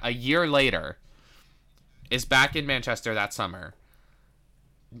like that. A year later, is back in Manchester that summer.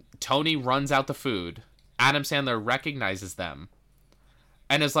 Tony runs out the food. Adam Sandler recognizes them.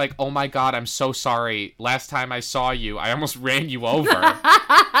 And is like, oh my God, I'm so sorry. Last time I saw you, I almost ran you over.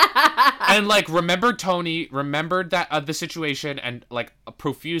 And, like, remembered Tony, remembered that the situation, and, like,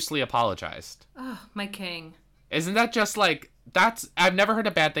 profusely apologized. Oh, my king. Isn't that just, like, I've never heard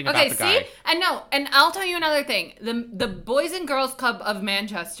a bad thing about the guy. Okay, see? And no, and I'll tell you another thing. The Boys and Girls Club of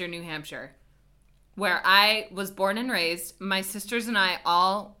Manchester, New Hampshire, where I was born and raised, my sisters and I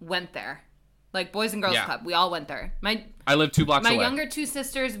all went there. Like, Boys and Girls Club, we all went there. I live 2 blocks away. My younger 2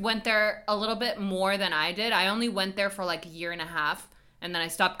 sisters went there a little bit more than I did. I only went there for, like, a year and a half, and then I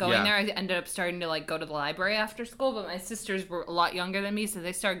stopped going there. I ended up starting to, like, go to the library after school, but my sisters were a lot younger than me, so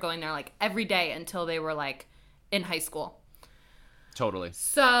they started going there, like, every day until they were, like, in high school. Totally.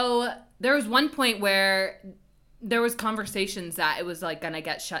 So there was one point where there was conversations that it was, like, gonna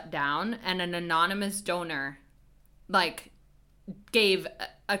get shut down, and an anonymous donor, like, gave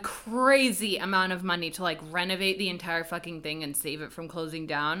a crazy amount of money to, like, renovate the entire fucking thing and save it from closing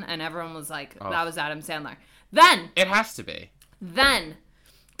down, and everyone was like, that was Adam Sandler. Then it has to be.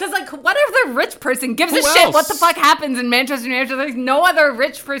 Because, like, what other rich person gives a shit what the fuck happens in Manchester, New Hampshire? There's no other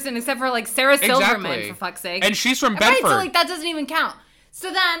rich person except for, like, Sarah Silverman, for fuck's sake. And she's from Bedford. Right, so, like, that doesn't even count.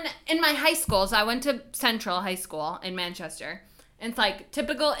 So then, in my high school, so I went to Central High School in Manchester. And it's, like,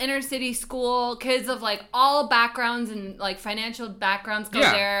 typical inner city school. Kids of, like, all backgrounds and, like, financial backgrounds go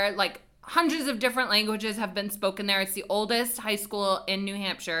there. Like, hundreds of different languages have been spoken there. It's the oldest high school in New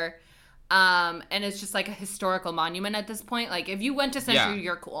Hampshire. And it's just, like, a historical monument at this point. Like, if you went to Central,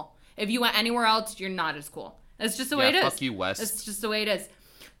 you're cool. If you went anywhere else, you're not as cool. It's just the way it is. Fuck you, West. It's just the way it is.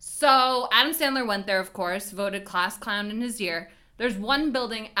 So, Adam Sandler went there, of course, voted class clown in his year. There's one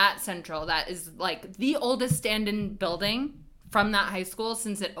building at Central that is, like, the oldest stand-in building from that high school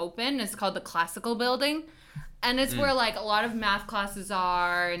since it opened. It's called the Classical Building. And it's where, like, a lot of math classes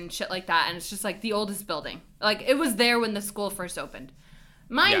are and shit like that. And it's just, like, the oldest building. Like, it was there when the school first opened.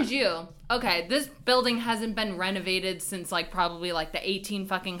 Mind you, okay, this building hasn't been renovated since, like, probably, like, the 18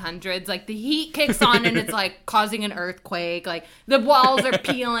 fucking hundreds. Like, the heat kicks on and it's, like, causing an earthquake. Like, the walls are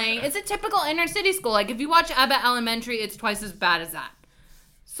peeling. It's a typical inner city school. Like, if you watch Abbott Elementary, it's twice as bad as that.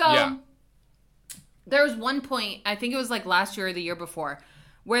 So, there was one point, I think it was, like, last year or the year before,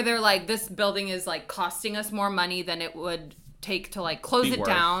 where they're like, this building is, like, costing us more money than it would take to, like, close it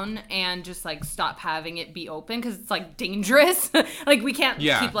down and just, like, stop having it be open because it's, like, dangerous. Like, we can't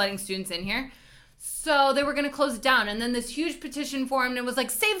keep letting students in here. So they were going to close it down. And then this huge petition formed and it was like,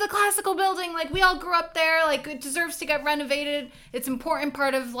 save the Classical Building. Like, we all grew up there. Like, it deserves to get renovated. It's an important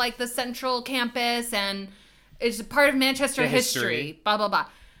part of, like, the Central campus and it's a part of Manchester history. Blah, blah, blah.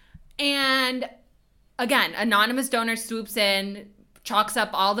 And again, anonymous donor swoops in, chalks up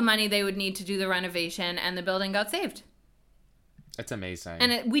all the money they would need to do the renovation, and the building got saved. It's amazing.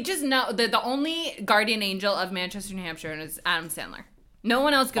 And we just know that the only guardian angel of Manchester, New Hampshire is Adam Sandler. No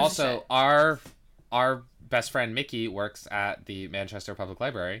one else gives a shit. Also, our best friend Mickey works at the Manchester Public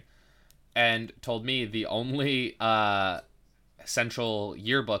Library and told me the only Central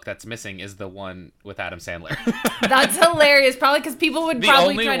yearbook that's missing is the one with Adam Sandler. That's hilarious. Probably because people would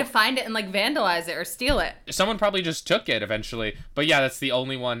try to find it and, like, vandalize it or steal it. Someone probably just took it eventually. But yeah, that's the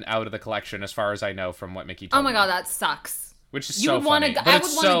only one out of the collection as far as I know from what Mickey told me. Oh my God, that sucks. Which is so funny. I would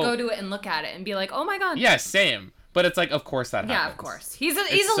want to go to it and look at it and be like, oh my God. Yeah, same. But it's like, of course that happens. Yeah, of course. He's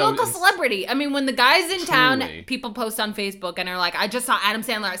a local celebrity. I mean, when the guy's in town, people post on Facebook and are like, I just saw Adam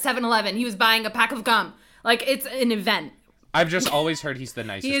Sandler at 7-Eleven. He was buying a pack of gum. Like, it's an event. I've just always heard he's the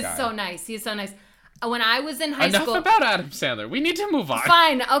nicest guy. He is so nice. He is so nice. When I was in high school... Enough about Adam Sandler. We need to move on.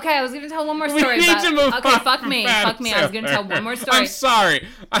 Fine. Okay, I was going to tell one more story. We need to move on. Okay, fuck me. Fuck me. I was going to tell one more story. I'm sorry.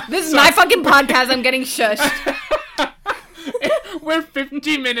 This is my fucking podcast. I'm getting shushed. We're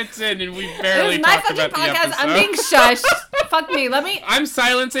 50 minutes in and we barely talked about the episode. This is my fucking podcast. I'm being shushed. Fuck me. I'm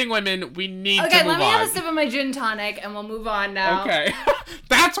silencing women. We need to move on. Okay, let me have a sip of my gin tonic and we'll move on now. Okay.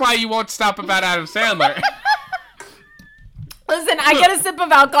 That's why you won't stop about Adam Sandler. Listen, I get a sip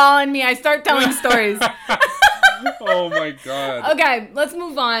of alcohol in me. I start telling stories. Oh my God. Okay, let's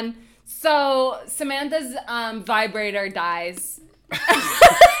move on. So, Samantha's vibrator dies.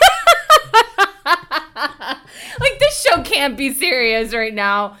 Like, this show can't be serious right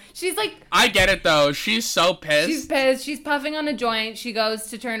now. She's like... I get it, though. She's so pissed. She's pissed. She's puffing on a joint. She goes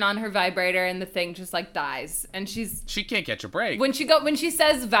to turn on her vibrator, and the thing just, like, dies. And she can't catch a break. When she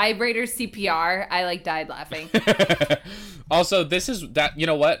says vibrator CPR, I, like, died laughing. Also, you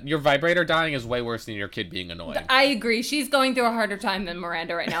know what? Your vibrator dying is way worse than your kid being annoying. I agree. She's going through a harder time than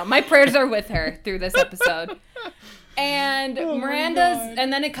Miranda right now. My prayers are with her through this episode. And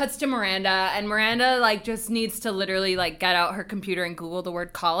and then it cuts to Miranda, and Miranda, like, just needs to literally, like, get out her computer and Google the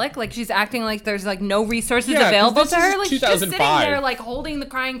word colic. Like, she's acting like there's, like, no resources available to her. Like, she's just sitting there, like, holding the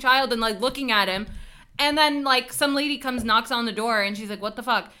crying child and, like, looking at him. And then, like, some lady knocks on the door, and she's like, what the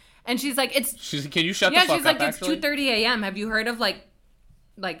fuck? And she's like, can you shut the fuck up, she's like, it's 2:30 a.m. Have you heard of, like,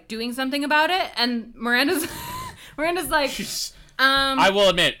 doing something about it? And Miranda's like, I will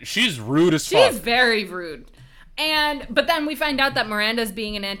admit, she's rude as fuck. She's very rude. But then we find out that Miranda's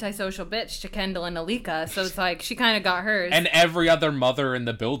being an antisocial bitch to Kendall and Alika, so it's like, she kind of got hers. And every other mother in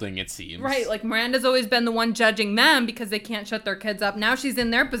the building, it seems. Right, like, Miranda's always been the one judging them because they can't shut their kids up. Now she's in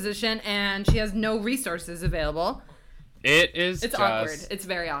their position, and she has no resources available. It's awkward. It's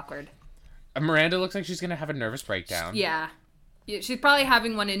very awkward. Miranda looks like she's going to have a nervous breakdown. Yeah. She's probably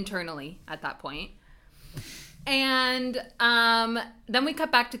having one internally at that point. And then we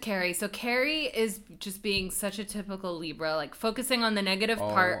cut back to Carrie. So Carrie is just being such a typical Libra, like, focusing on the negative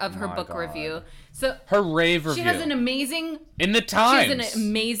part of her book review. So her rave review. She has an amazing... In the Times. She has an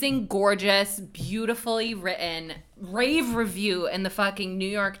amazing, gorgeous, beautifully written rave review in the fucking New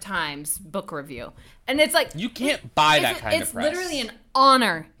York Times book review. And it's like... You can't buy that kind of press. It's literally an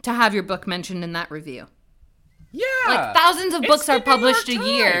honor to have your book mentioned in that review. Yeah. Like, thousands of books are published a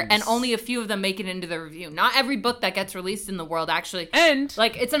year, and only a few of them make it into the review. Not every book that gets released in the world actually. And,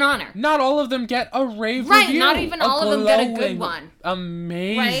 like, it's an honor. Not all of them get a rave review. Right, not even all of them get a good one.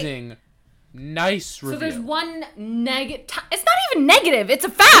 Amazing. Right? Nice review. So there's one negative. It's not even negative. It's a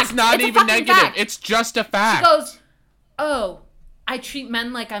fact. It's not even negative. Fact. It's just a fact. She goes, oh, I treat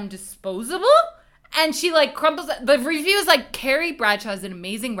men like I'm disposable? And she, like, crumples. The review is like, Carrie Bradshaw is an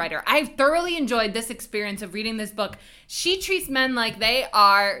amazing writer. I've thoroughly enjoyed this experience of reading this book. She treats men like they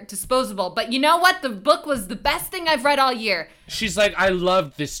are disposable. But you know what? The book was the best thing I've read all year. She's like, I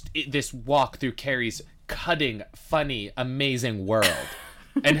loved this walk through Carrie's cutting, funny, amazing world.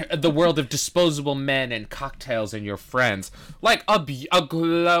 And the world of disposable men and cocktails and your friends. Like, a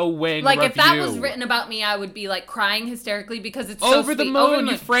glowing like, review. If that was written about me, I would be, like, crying hysterically because it's so over the moon.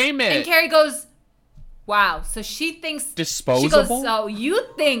 You frame it. And Carrie goes... Wow, so she thinks... Disposable? She goes, so you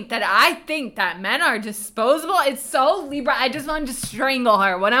think that I think that men are disposable? It's so Libra. I just wanted to strangle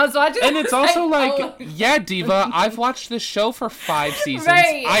her when I was watching And it's also like, yeah, Diva, I've watched this show for 5 seasons.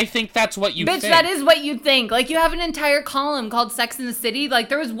 Right. I think that's what you think. Bitch, that is what you think. Like, you have an entire column called Sex in the City. Like,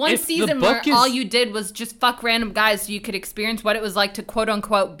 there was one season where all you did was just fuck random guys so you could experience what it was like to,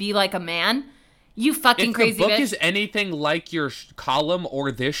 quote-unquote, be like a man. You fucking crazy bitch. If the book is anything like your column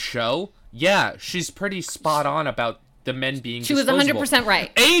or this show... Yeah, she's pretty spot on about the men being disposable. She was 100%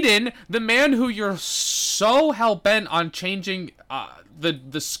 right. Aiden, the man who you're so hell-bent on changing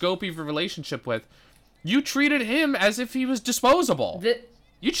the scope of your relationship with, you treated him as if he was disposable.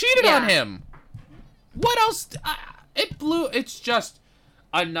 You cheated on him. What else? It's just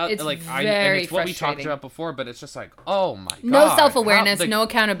another... It's and it's what we talked about before, but it's just like, oh my God. No self-awareness, no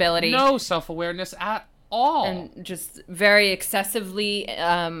accountability. No self-awareness at all. And just very excessively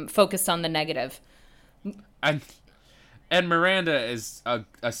focused on the negative. And Miranda is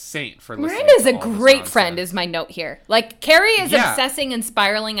a saint for listening. Miranda is a great friend, is my note here. Like, Carrie is obsessing and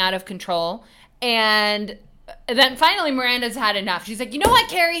spiraling out of control. And then finally Miranda's had enough. She's like, you know what,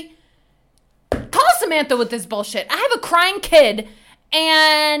 Carrie? Call Samantha with this bullshit. I have a crying kid.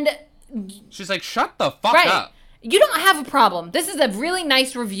 And... She's like, shut the fuck up. You don't have a problem. This is a really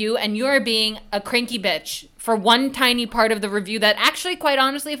nice review, and you are being a cranky bitch for one tiny part of the review that actually, quite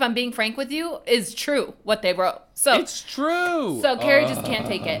honestly, if I'm being frank with you, is true, what they wrote. So it's true. So Carrie just can't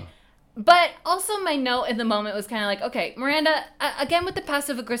take it. But also my note in the moment was kind of like, okay, Miranda, again with the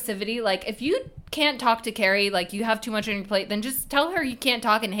passive aggressivity, like, if you can't talk to Carrie, like, you have too much on your plate, then just tell her you can't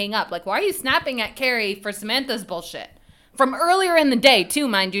talk and hang up. Like, why are you snapping at Carrie for Samantha's bullshit? From earlier in the day, too,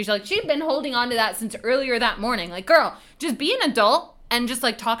 mind you. She'd been holding on to that since earlier that morning. Like, girl, just be an adult and just,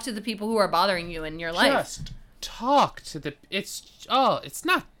 like, talk to the people who are bothering you in your life. Just talk to the... It's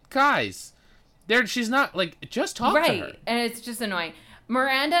not... Guys. She's not, like, just talk to her. Right, and it's just annoying.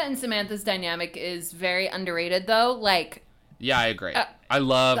 Miranda and Samantha's dynamic is very underrated, though. Like... Yeah, I agree. I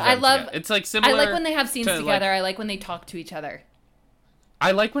love... It's, like, similar... I like when they have scenes together. I like when they talk to each other.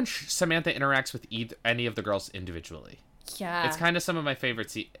 I like when Samantha interacts with any of the girls individually. Yeah. It's kind of some of my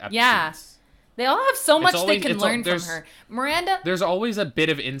favorite episodes. Yeah. They all have so much they always, can learn from her. Miranda. There's always a bit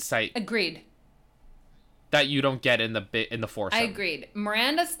of insight. Agreed. That you don't get in the foursome. I agreed.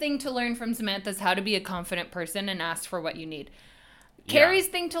 Miranda's thing to learn from Samantha is how to be a confident person and ask for what you need. Carrie's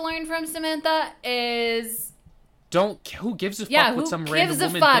thing to learn from Samantha is... Who gives a fuck what some random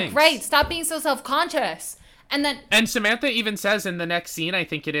woman thinks? Right, stop being so self-conscious. And Samantha even says in the next scene, I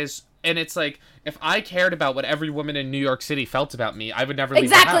think it is, and it's like, if I cared about what every woman in New York City felt about me, I would never leave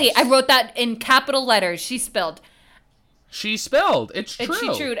the house. Exactly, I wrote that in capital letters. She spilled. It's true.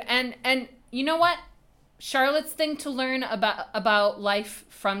 It's true. And you know what? Charlotte's thing to learn about life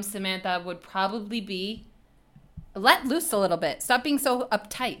from Samantha would probably be let loose a little bit. Stop being so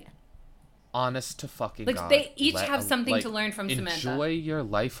uptight. Honest to fucking God. They each have something to learn from Samantha. Enjoy your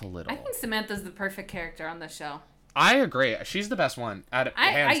life a little. I think Samantha's the perfect character on the show. I agree. She's the best one.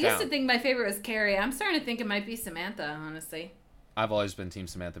 I used to think my favorite was Carrie. I'm starting to think it might be Samantha, honestly. I've always been Team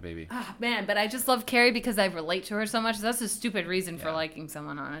Samantha, baby. Oh, man, but I just love Carrie because I relate to her so much. That's a stupid reason for liking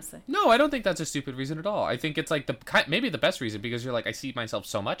someone, honestly. No, I don't think that's a stupid reason at all. I think it's like maybe the best reason because you're like, I see myself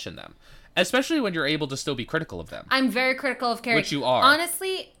so much in them. Especially when you're able to still be critical of them. I'm very critical of Carrie. Which you are.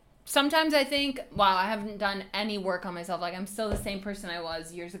 Honestly, sometimes I think, wow, I haven't done any work on myself. Like, I'm still the same person I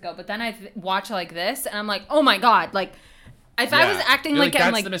was years ago. But then I watch like this, and I'm like, oh my God, like... If I was acting like that's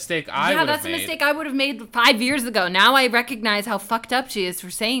I'm like... the mistake I would have made. Yeah, that's the mistake I would have made 5 years ago. Now I recognize how fucked up she is for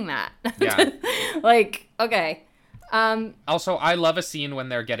saying that. Yeah. Like, okay. Also, I love a scene when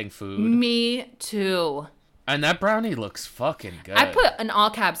they're getting food. Me too. And that brownie looks fucking good. I put in all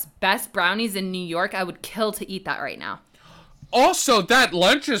caps, best brownies in New York. I would kill to eat that right now. Also, that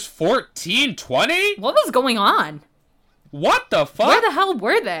lunch is $14.20? What was going on? What the fuck? Where the hell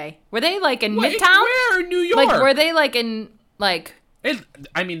were they? Were they like in Midtown? Where in New York? Like, were they like in... Like,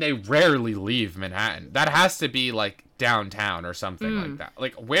 I mean, they rarely leave Manhattan. That has to be like downtown or something like that.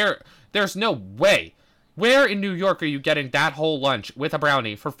 Like, where? There's no way. Where in New York are you getting that whole lunch with a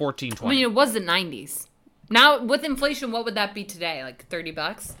brownie for $14.20? I mean, it was the 90s. Now, with inflation, what would that be today? Like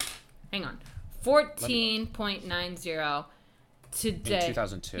 $30? Hang on. 14.90 today. In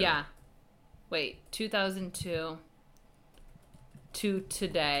 2002. Yeah. Wait, 2002 to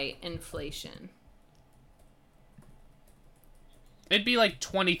today inflation. It'd be like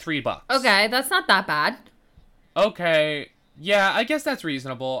 $23. Okay, that's not that bad. Okay. Yeah, I guess that's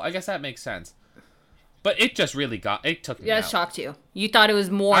reasonable. I guess that makes sense. But it just really took me out. It shocked you. You thought it was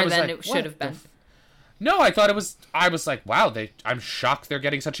more than it should have been. No, I thought it was... I was like, wow, I'm shocked they're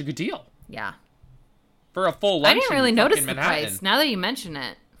getting such a good deal. Yeah. For a full lunch I didn't really notice the Manhattan. price. Now that you mention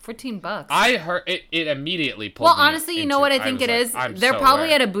it. $14. I heard it immediately pulled Well, me honestly, you know what I think it is? They're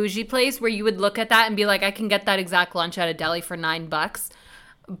probably at a bougie place where you would look at that and be like, I can get that exact lunch at a deli for $9.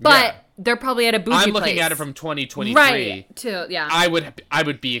 But they're probably at a bougie place. I'm looking at it from 2023. Right, too, yeah. I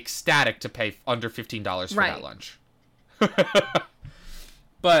would be ecstatic to pay under $15 for that lunch.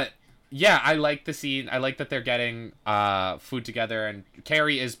 But yeah, I like the scene. I like that they're getting food together, and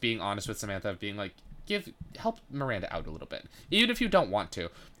Carrie is being honest with Samantha, being like, help Miranda out a little bit, even if you don't want to.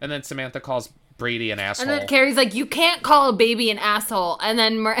 And then Samantha calls Brady an asshole. And then Carrie's like, you can't call a baby an asshole. And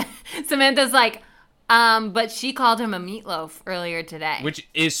then Samantha's like, but she called him a meatloaf earlier today. Which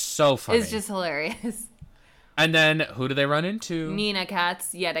is so funny. It's just hilarious. And then who do they run into? Nina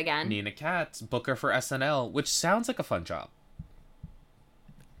Katz, yet again. Nina Katz, booker for SNL, which sounds like a fun job.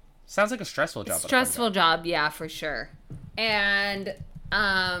 Sounds like a stressful job. Stressful job, yeah, for sure. And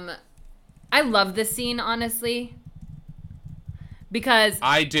I love this scene, honestly. Because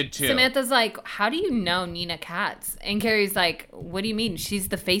I did too. Samantha's like, how do you know Nina Katz? And Carrie's like, what do you mean? She's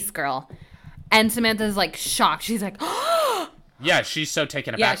the face girl. And Samantha's like shocked. She's like, yeah, she's so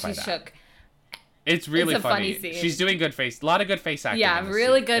taken aback by that. Yeah, she's shook. It's really it's a funny scene. Scene. She's doing a lot of good face acting. Yeah,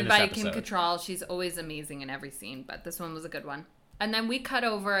 really good by episode. Kim Cattrall. She's always amazing in every scene, but this one was a good one. And then we cut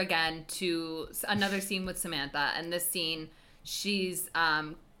over again to another scene with Samantha. And this scene, she's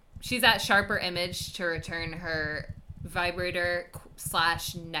at Sharper Image to return her vibrator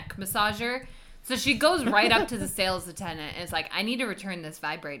 / neck massager. So she goes right up to the sales attendant and is like, I need to return this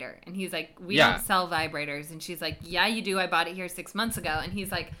vibrator. And he's like, we don't sell vibrators. And she's like, yeah, you do. I bought it here 6 months ago. And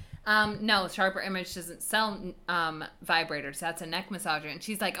he's like, no, Sharper Image doesn't sell vibrators. That's a neck massager. And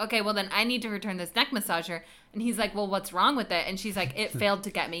she's like, okay, well then I need to return this neck massager. And he's like, well, what's wrong with it? And she's like, it failed to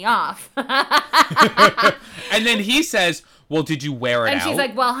get me off. And then he says, well, did you wear it out? And she's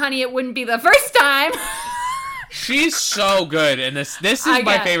like, well, honey, it wouldn't be the first time. She's so good. And this is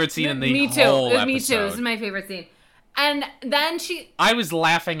my favorite scene in the whole episode. Me too. This is my favorite scene. And then I was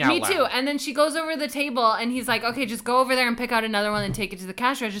laughing out loud. Me too. And then she goes over to the table and he's like, okay, just go over there and pick out another one and take it to the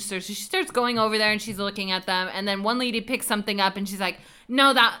cash register. So she starts going over there and she's looking at them. And then one lady picks something up and she's like,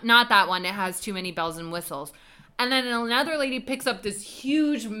 no, not that one. It has too many bells and whistles. And then another lady picks up this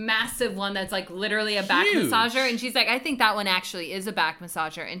huge, massive one that's like literally a back massager. And she's like, I think that one actually is a back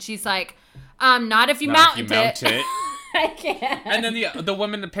massager. And she's like, not if you mount it. I can't. And then the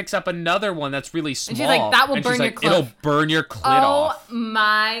woman picks up another one that's really small. And she's like, that will burn your clit. It'll burn your clit off. Oh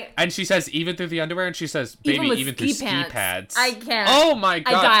my. And she says, even through the underwear? And she says, baby, even through ski pads. I can't. Oh my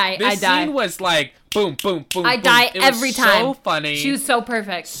God. I die. This scene was like, boom, boom, boom, I boom. die every time. So funny. She was so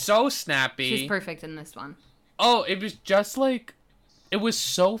perfect. So snappy. She's perfect in this one. Oh, it was just like, it was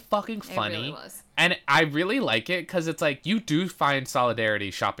so fucking funny. It really was. And I really like it because it's like, you do find solidarity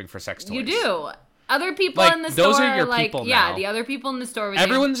shopping for sex toys. You do. Other people like, in the store, those are your like, people yeah, now. The other people in the store.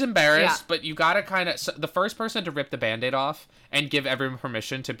 Everyone's embarrassed, but you gotta kind of, the first person to rip the Band-Aid off and give everyone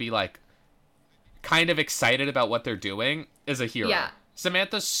permission to be like, kind of excited about what they're doing is a hero. Yeah.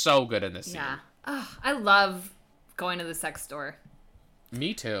 Samantha's so good in this scene. Yeah. Oh, I love going to the sex store.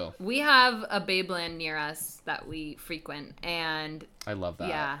 Me too. We have a Babeland near us that we frequent, and I love that.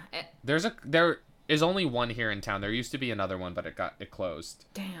 Yeah. There is only one here in town. There used to be another one, but it closed.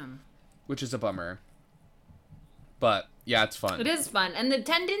 Damn. Which is a bummer. But yeah, it's fun. It is fun, and the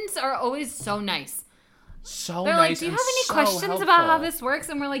attendants are always so nice. So They're nice. Like, do you have any questions helpful about how this works?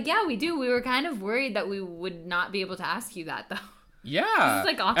 And we're like, yeah, we do. We were kind of worried that we would not be able to ask you that, though. Yeah. This is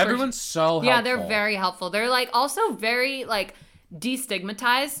like awkward. Everyone's so helpful. Yeah, they're very helpful. They're like also very like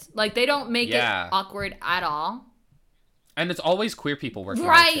destigmatized. Like they don't make it awkward at all. And it's always queer people working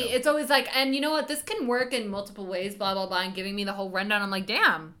right. There too. It's always like, and you know what? This can work in multiple ways, blah, blah, blah, and giving me the whole rundown. I'm like,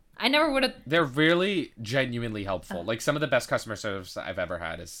 damn. I never would have. They're really genuinely helpful. Like some of the best customer service I've ever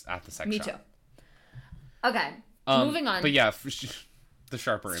had is at the sex shop. Me too. Okay. Moving on. But yeah, the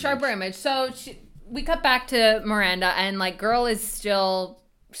sharper image. Sharper image. So we cut back to Miranda, and like girl is still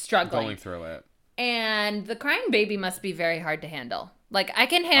struggling. Going through it. And the crying baby must be very hard to handle. Like I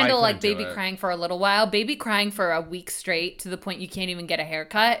can handle like baby crying for a little while. Baby crying for a week straight to the point you can't even get a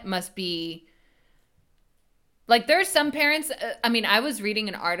haircut must be. Like there's some parents. I mean, I was reading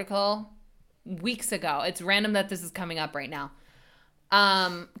an article weeks ago. It's random that this is coming up right now.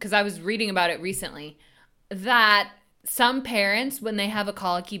 Because I was reading about it recently. That some parents, when they have a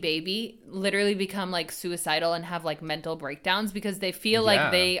colicky baby, literally become like suicidal and have like mental breakdowns because they feel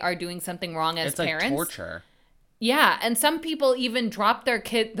like they are doing something wrong as parents. It's like torture. Yeah, and some people even drop their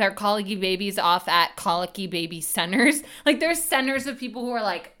colicky babies off at colicky baby centers. Like there's centers of people who are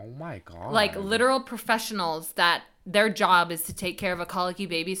like, oh my God, like literal professionals that their job is to take care of a colicky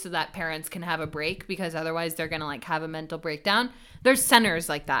baby so that parents can have a break because otherwise they're gonna like have a mental breakdown. There's centers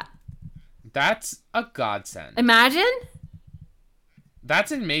like that. That's a godsend. Imagine.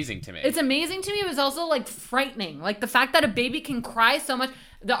 That's amazing to me. It's amazing to me. It was also like frightening. Like the fact that a baby can cry so much.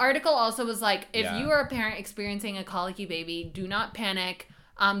 The article also was like, if you are a parent experiencing a colicky baby, do not panic.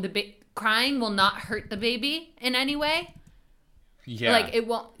 Crying will not hurt the baby in any way. Yeah. Like it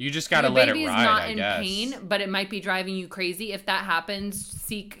won't. You just gotta let it ride, the baby is not in pain, but it might be driving you crazy. If that happens,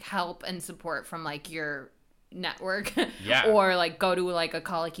 seek help and support from like your network. Yeah. Or like go to like a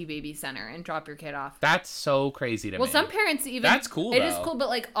colicky baby center and drop your kid off. That's so crazy to me. Well, some parents even. That's cool. It is cool, but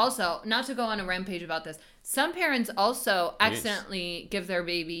like also, not to go on a rampage about this. Some parents also accidentally give their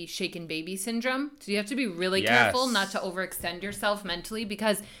baby shaken baby syndrome. So you have to be really careful not to overextend yourself mentally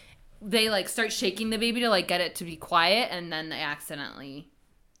because they like start shaking the baby to like get it to be quiet and then they accidentally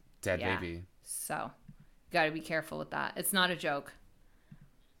dead baby. So you got to be careful with that. It's not a joke.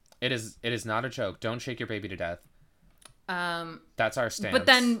 It is not a joke. Don't shake your baby to death. That's our stance. But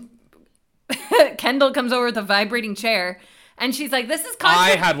then Kendall comes over with a vibrating chair. And she's like, this is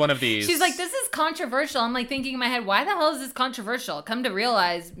I had one of these. She's like, this is controversial. I'm like thinking in my head, why the hell is this controversial? Come to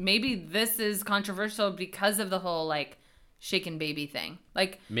realize maybe this is controversial because of the whole like shaken baby thing.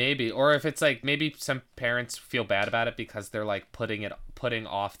 Like maybe, or if it's like maybe some parents feel bad about it because they're like putting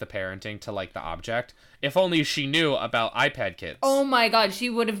off the parenting to like the object. If only she knew about iPad kids. Oh my God,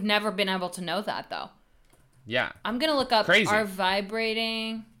 she would have never been able to know that though. Yeah. I'm going to look up our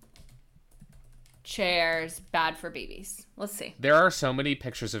vibrating chairs bad for babies. Let's see. There are so many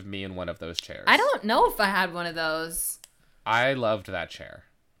pictures of me in one of those chairs. I don't know if I had one of those. I loved that chair.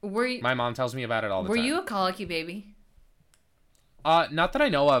 My mom tells me about it all the time. Were you a colicky baby? Not that I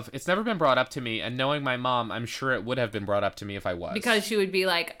know of. It's never been brought up to me, and knowing my mom, I'm sure it would have been brought up to me if I was. Because she would be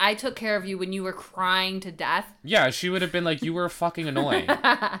like, I took care of you when you were crying to death. Yeah, she would have been like, you were fucking annoying.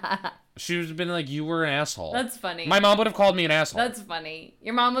 She would have been like, you were an asshole. That's funny. My mom would have called me an asshole. That's funny.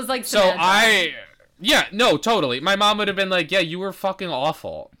 Your mom was like, Samantha. So Yeah, no, totally. My mom would have been like, yeah, you were fucking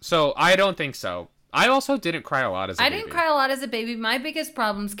awful. So I don't think so. I also didn't cry a lot as a baby. I didn't cry a lot as a baby. My biggest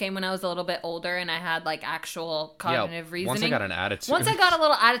problems came when I was a little bit older and I had like actual cognitive reasoning. Once I got an attitude. Once I got a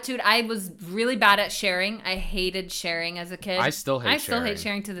little attitude, I was really bad at sharing. I hated sharing as a kid. I still hate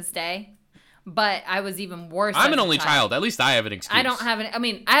sharing to this day. But I was even worse. I'm an only child. At least I have an excuse. I don't have I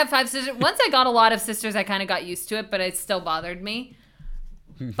mean, I have 5 sisters. Once I got a lot of sisters, I kind of got used to it, but it still bothered me.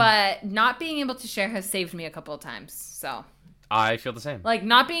 But not being able to share has saved me a couple of times. So I feel the same. Like,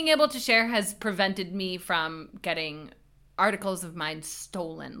 not being able to share has prevented me from getting articles of mine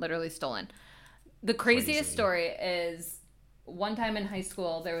stolen, literally stolen. The craziest story is one time in high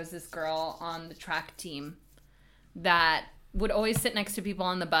school, there was this girl on the track team that would always sit next to people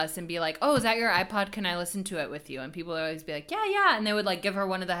on the bus and be like, oh, is that your iPod? Can I listen to it with you? And people would always be like, yeah. And they would like give her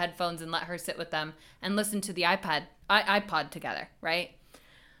one of the headphones and let her sit with them and listen to the iPod together, right?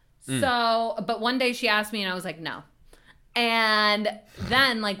 So, but one day she asked me and I was like, no. And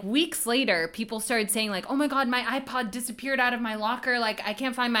then like weeks later, people started saying like, oh my God, my iPod disappeared out of my locker. Like I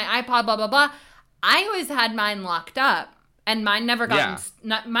can't find my iPod, blah, blah, blah. I always had mine locked up and mine never got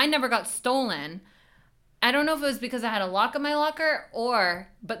stolen. I don't know if it was because I had a lock on my locker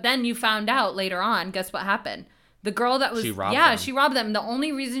but then you found out later on, guess what happened? The girl that was, she robbed them. The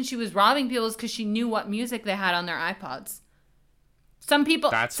only reason she was robbing people is because she knew what music they had on their iPods. Some people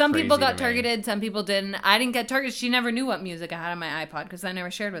got targeted, some people didn't. I didn't get targeted. She never knew what music I had on my iPod because I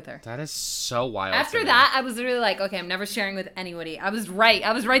never shared with her. That is so wild. After that, I was really like, okay, I'm never sharing with anybody. I was right.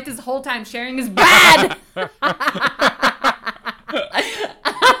 I was right this whole time. Sharing is bad.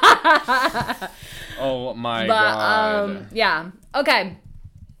 Oh my God. Yeah. Okay.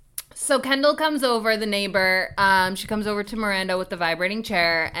 So Kendall comes over, the neighbor. She comes over to Miranda with the vibrating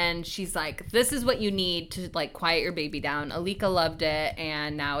chair, and she's like, "This is what you need to like quiet your baby down. Alika loved it,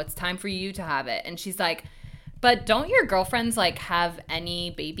 and now it's time for you to have it." And she's like, "But don't your girlfriends like have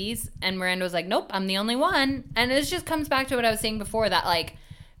any babies?" And Miranda was like, "Nope, I'm the only one." And it just comes back to what I was saying before, that like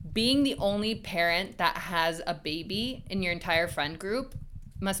being the only parent that has a baby in your entire friend group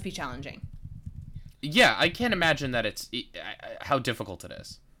must be challenging. Yeah, I can't imagine that it's how difficult it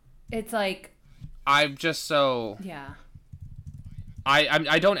is. It's like, I'm just so... Yeah.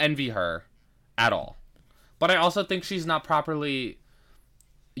 I don't envy her at all. But I also think she's not properly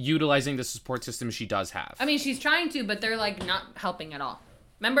utilizing the support system she does have. I mean, she's trying to, but they're, like, not helping at all.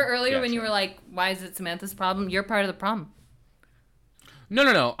 Remember earlier when you were like, why is it Samantha's problem? You're part of the problem.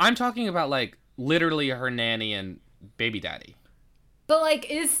 No. I'm talking about, like, literally her nanny and baby daddy. But,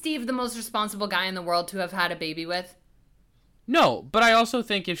 like, is Steve the most responsible guy in the world to have had a baby with? No, but I also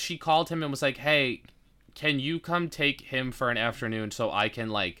think if she called him and was like, hey, can you come take him for an afternoon so I can,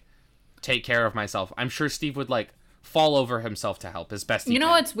 like, take care of myself? I'm sure Steve would, like, fall over himself to help as best he can. You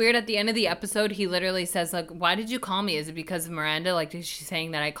know what's weird? At the end of the episode, he literally says, like, why did you call me? Is it because of Miranda? Like, is she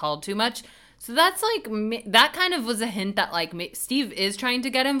saying that I called too much? So that's, like, that kind of was a hint that, like, Steve is trying to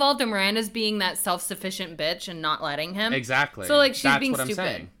get involved and Miranda's being that self-sufficient bitch and not letting him. Exactly. So, like, she's that's being what stupid. I'm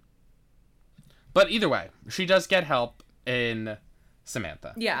saying. But either way, she does get help in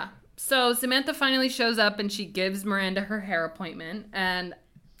Samantha. Yeah. So Samantha finally shows up and she gives Miranda her hair appointment, and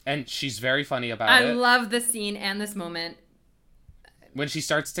she's very funny about it. I love this scene and this moment. When she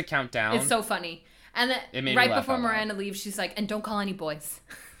starts to count down. It's so funny. And then right before Miranda leaves, she's like, and don't call any boys.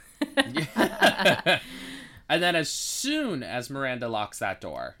 And then as soon as Miranda locks that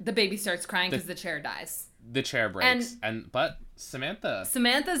door, the baby starts crying because the chair dies. The chair breaks. But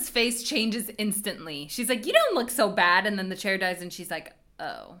Samantha's face changes instantly. She's like, you don't look so bad. And then the chair dies and she's like,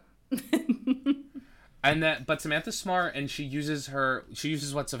 oh. But Samantha's smart and she uses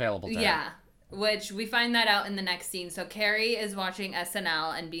what's available to her. Yeah. Which we find that out in the next scene. So Carrie is watching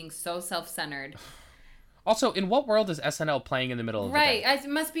SNL and being so self-centered. Also, in what world is SNL playing in the middle of the day? Right. It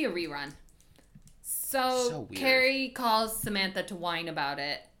must be a rerun. So weird. Carrie calls Samantha to whine about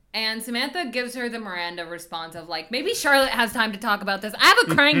it. And Samantha gives her the Miranda response of like, maybe Charlotte has time to talk about this. I have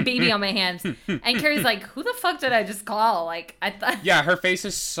a crying baby on my hands. And Carrie's like, who the fuck did I just call? Like, I thought. Yeah, her face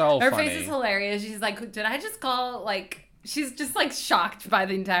is so funny. Her face is hilarious. She's like, did I just call? Like, she's just like shocked by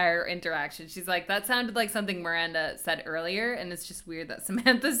the entire interaction. She's like, that sounded like something Miranda said earlier. And it's just weird that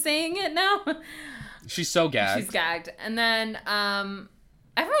Samantha's saying it now. She's so gagged. She's gagged. And then,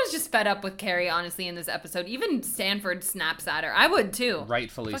 everyone's just fed up with Carrie, honestly, in this episode. Even Stanford snaps at her. I would, too.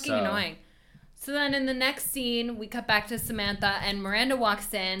 Rightfully Fucking so. annoying. So then in the next scene, we cut back to Samantha, and Miranda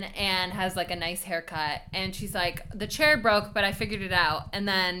walks in and has, like, a nice haircut. And she's like, the chair broke, but I figured it out. And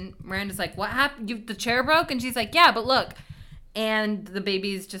then Miranda's like, what happened? The chair broke? And she's like, yeah, but look. And the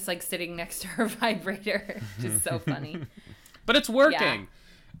baby's just, like, sitting next to her vibrator. Just so funny. But it's working. Yeah.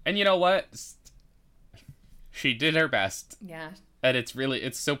 And you know what? She did her best. Yeah. And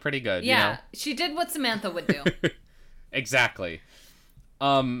it's still pretty good, Yeah, you know? she did what Samantha would do. Exactly.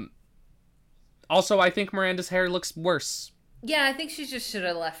 Also, I think Miranda's hair looks worse. Yeah, I think she just should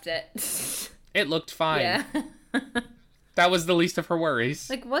have left it. It looked fine. Yeah. That was the least of her worries.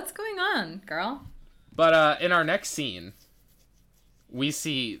 Like, what's going on, girl? But in our next scene, we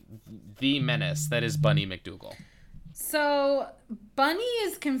see the menace that is Bunny McDougal. So, Bunny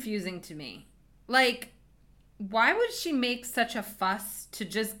is confusing to me. Like, why would she make such a fuss to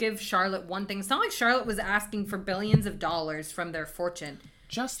just give Charlotte one thing? It's not like Charlotte was asking for billions of dollars from their fortune.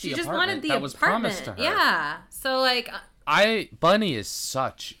 Just the she just apartment wanted the that apartment. was promised to her. Yeah. So, like... Bunny is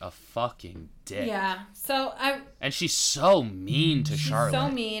such a fucking dick. Yeah. So, And she's so mean to Charlotte. So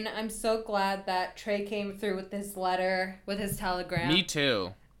mean. I'm so glad that Trey came through with this letter, with his telegram. Me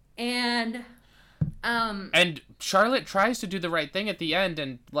too. And Charlotte tries to do the right thing at the end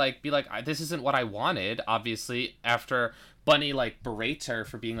and, like, be like, this isn't what I wanted, obviously, after Bunny, like, berates her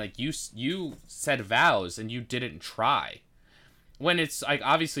for being like, you said vows and you didn't try. When it's, like,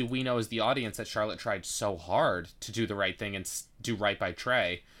 obviously we know as the audience that Charlotte tried so hard to do the right thing and do right by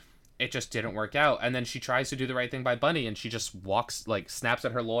Trey. It just didn't work out. And then she tries to do the right thing by Bunny and she just walks, like, snaps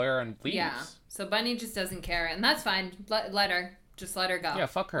at her lawyer and leaves. yeah. So Bunny just doesn't care. And that's fine. Let her. Just let her go. Yeah,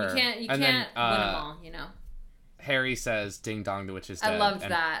 fuck her. You can't win them all, you know. Harry says, ding dong, the witch is dead. I loved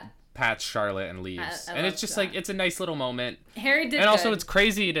that. Pats Charlotte and leaves. I and it's just, like, it's a nice little moment. Harry did And also, good. it's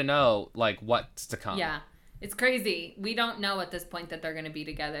crazy to know, like, what's to come. Yeah. It's crazy. We don't know at this point that they're going to be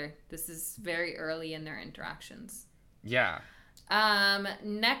together. This is very early in their interactions. Yeah.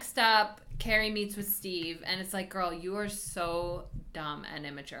 Next up, Carrie meets with Steve, and it's like, girl, you are so dumb and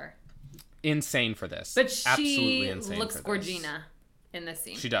immature. Insane for this. But she absolutely insane looks for this. Gorgina in this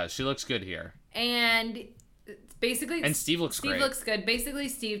scene. She does. She looks good here. And basically... And Steve looks great. Steve looks good. Basically,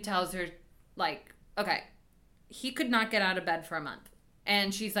 Steve tells her, like, okay, he could not get out of bed for a month.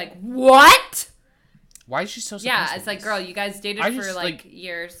 And she's like, what? Why is she so surprised? Yeah, it's like, girl, you guys dated for, like,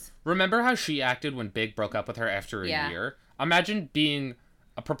 years. Remember how she acted when Big broke up with her after a year? Imagine being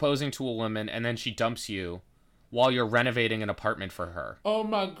proposing to a woman and then she dumps you while you're renovating an apartment for her. Oh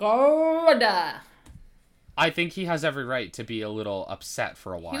my god. I think he has every right to be a little upset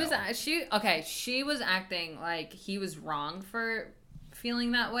for a while. She was acting like he was wrong for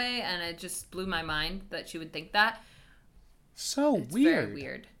feeling that way, and it just blew my mind that she would think that. It's weird. Very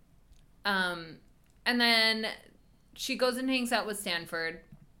weird. And then she goes and hangs out with Stanford.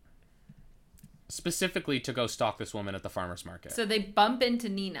 Specifically to go stalk this woman at the farmer's market. So they bump into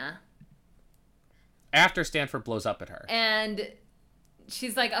Nina. After Stanford blows up at her. And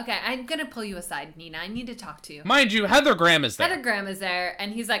she's like, okay, I'm going to pull you aside, Nina. I need to talk to you. Mind you, Heather Graham is there. Heather Graham is there.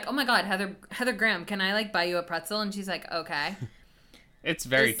 And he's like, oh my God, Heather Graham, can I, like, buy you a pretzel? And she's like, okay. It's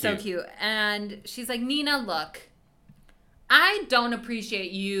very cute. So cute. And she's like, Nina, look, I don't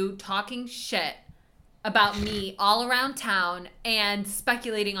appreciate you talking shit about me all around town and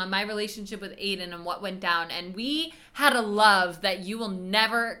speculating on my relationship with Aiden and what went down. And we had a love that you will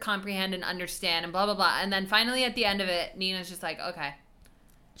never comprehend and understand and blah, blah, blah. And then finally at the end of it, Nina's just like, okay.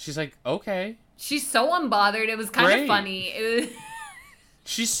 She's like, okay. She's so unbothered. It was kind of funny.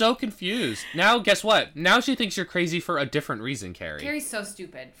 She's so confused. Now, guess what? Now she thinks you're crazy for a different reason, Carrie. Carrie's so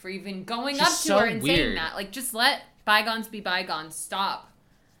stupid for even going up to her and saying that. Like, just let bygones be bygones. Stop.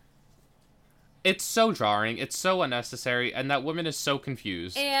 It's so jarring. It's so unnecessary. And that woman is so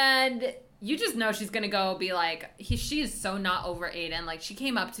confused. And you just know she's going to go be like, she is so not over Aiden. Like, she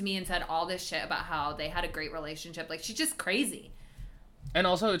came up to me and said all this shit about how they had a great relationship. Like, she's just crazy. And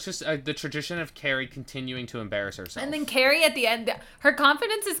also, it's just the tradition of Carrie continuing to embarrass herself. And then Carrie at the end, her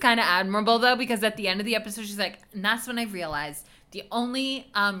confidence is kind of admirable, though, because at the end of the episode, she's like, and that's when I realized the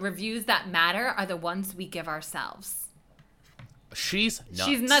only reviews that matter are the ones we give ourselves. She's nuts.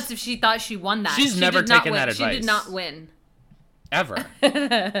 She's nuts if she thought she won that. She's never taken that advice. She did not win. Ever.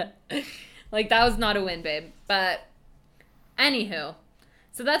 Like, that was not a win, babe. But, anywho.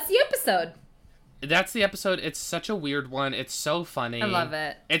 So that's the episode. That's the episode. It's such a weird one. It's so funny. I love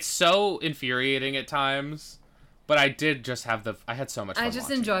it. It's so infuriating at times. But I did just have I had so much fun. I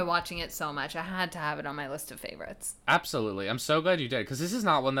just enjoy watching it so much. I had to have it on my list of favorites. Absolutely. I'm so glad you did, because this is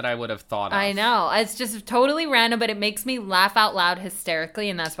not one that I would have thought of. I know. It's just totally random, but it makes me laugh out loud hysterically,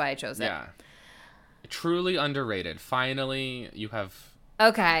 and that's why I chose it. Yeah. Truly underrated. Finally, you have...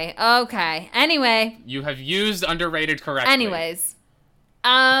 Okay. Anyway. You have used underrated correctly. Anyways.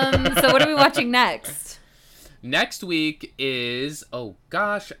 So what are we watching next? Next week is, oh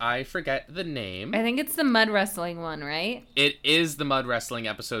gosh, I forget the name. I think it's the mud wrestling one, right? It is the mud wrestling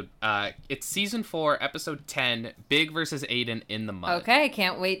episode. It's season 4, episode 10, Big versus Aiden in the mud. Okay,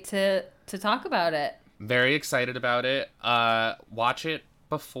 can't wait to talk about it. Very excited about it. Watch it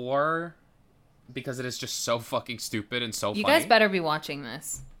before, because it is just so fucking stupid and so funny. You guys better be watching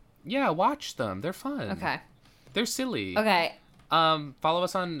this. Yeah, watch them. They're fun. Okay. They're silly. Okay. Follow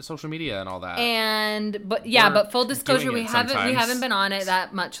us on social media and all that. But full disclosure, we sometimes. haven't been on it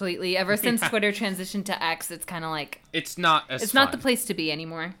that much lately. Ever since Twitter transitioned to X, it's kind of like it's not the place to be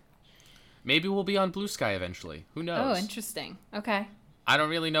anymore. Maybe we'll be on Blue Sky eventually. Who knows? Oh, interesting. Okay. I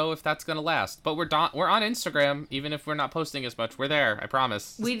don't really know if that's gonna last, but we're on Instagram, even if we're not posting as much. We're there, I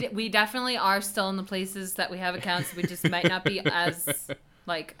promise. We definitely are still in the places that we have accounts. We just might not be as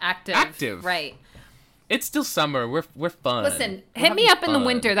like active. Right. It's still summer. We're fun. Listen, hit me up in the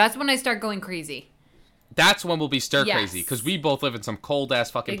winter. That's when I start going crazy. That's when we'll be crazy, because we both live in some cold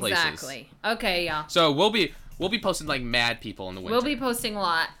ass fucking places. Exactly. Okay, yeah. So we'll be posting like mad people in the winter. We'll be posting a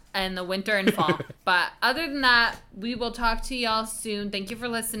lot in the winter and fall. But other than that, we will talk to y'all soon. Thank you for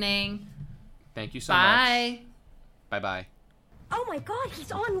listening. Thank you so much. Bye bye. Oh my God,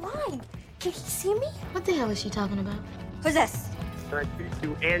 he's online. Can he see me? What the hell is she talking about? Who's this? Can I speak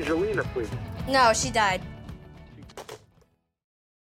to Angelina, please? No, she died.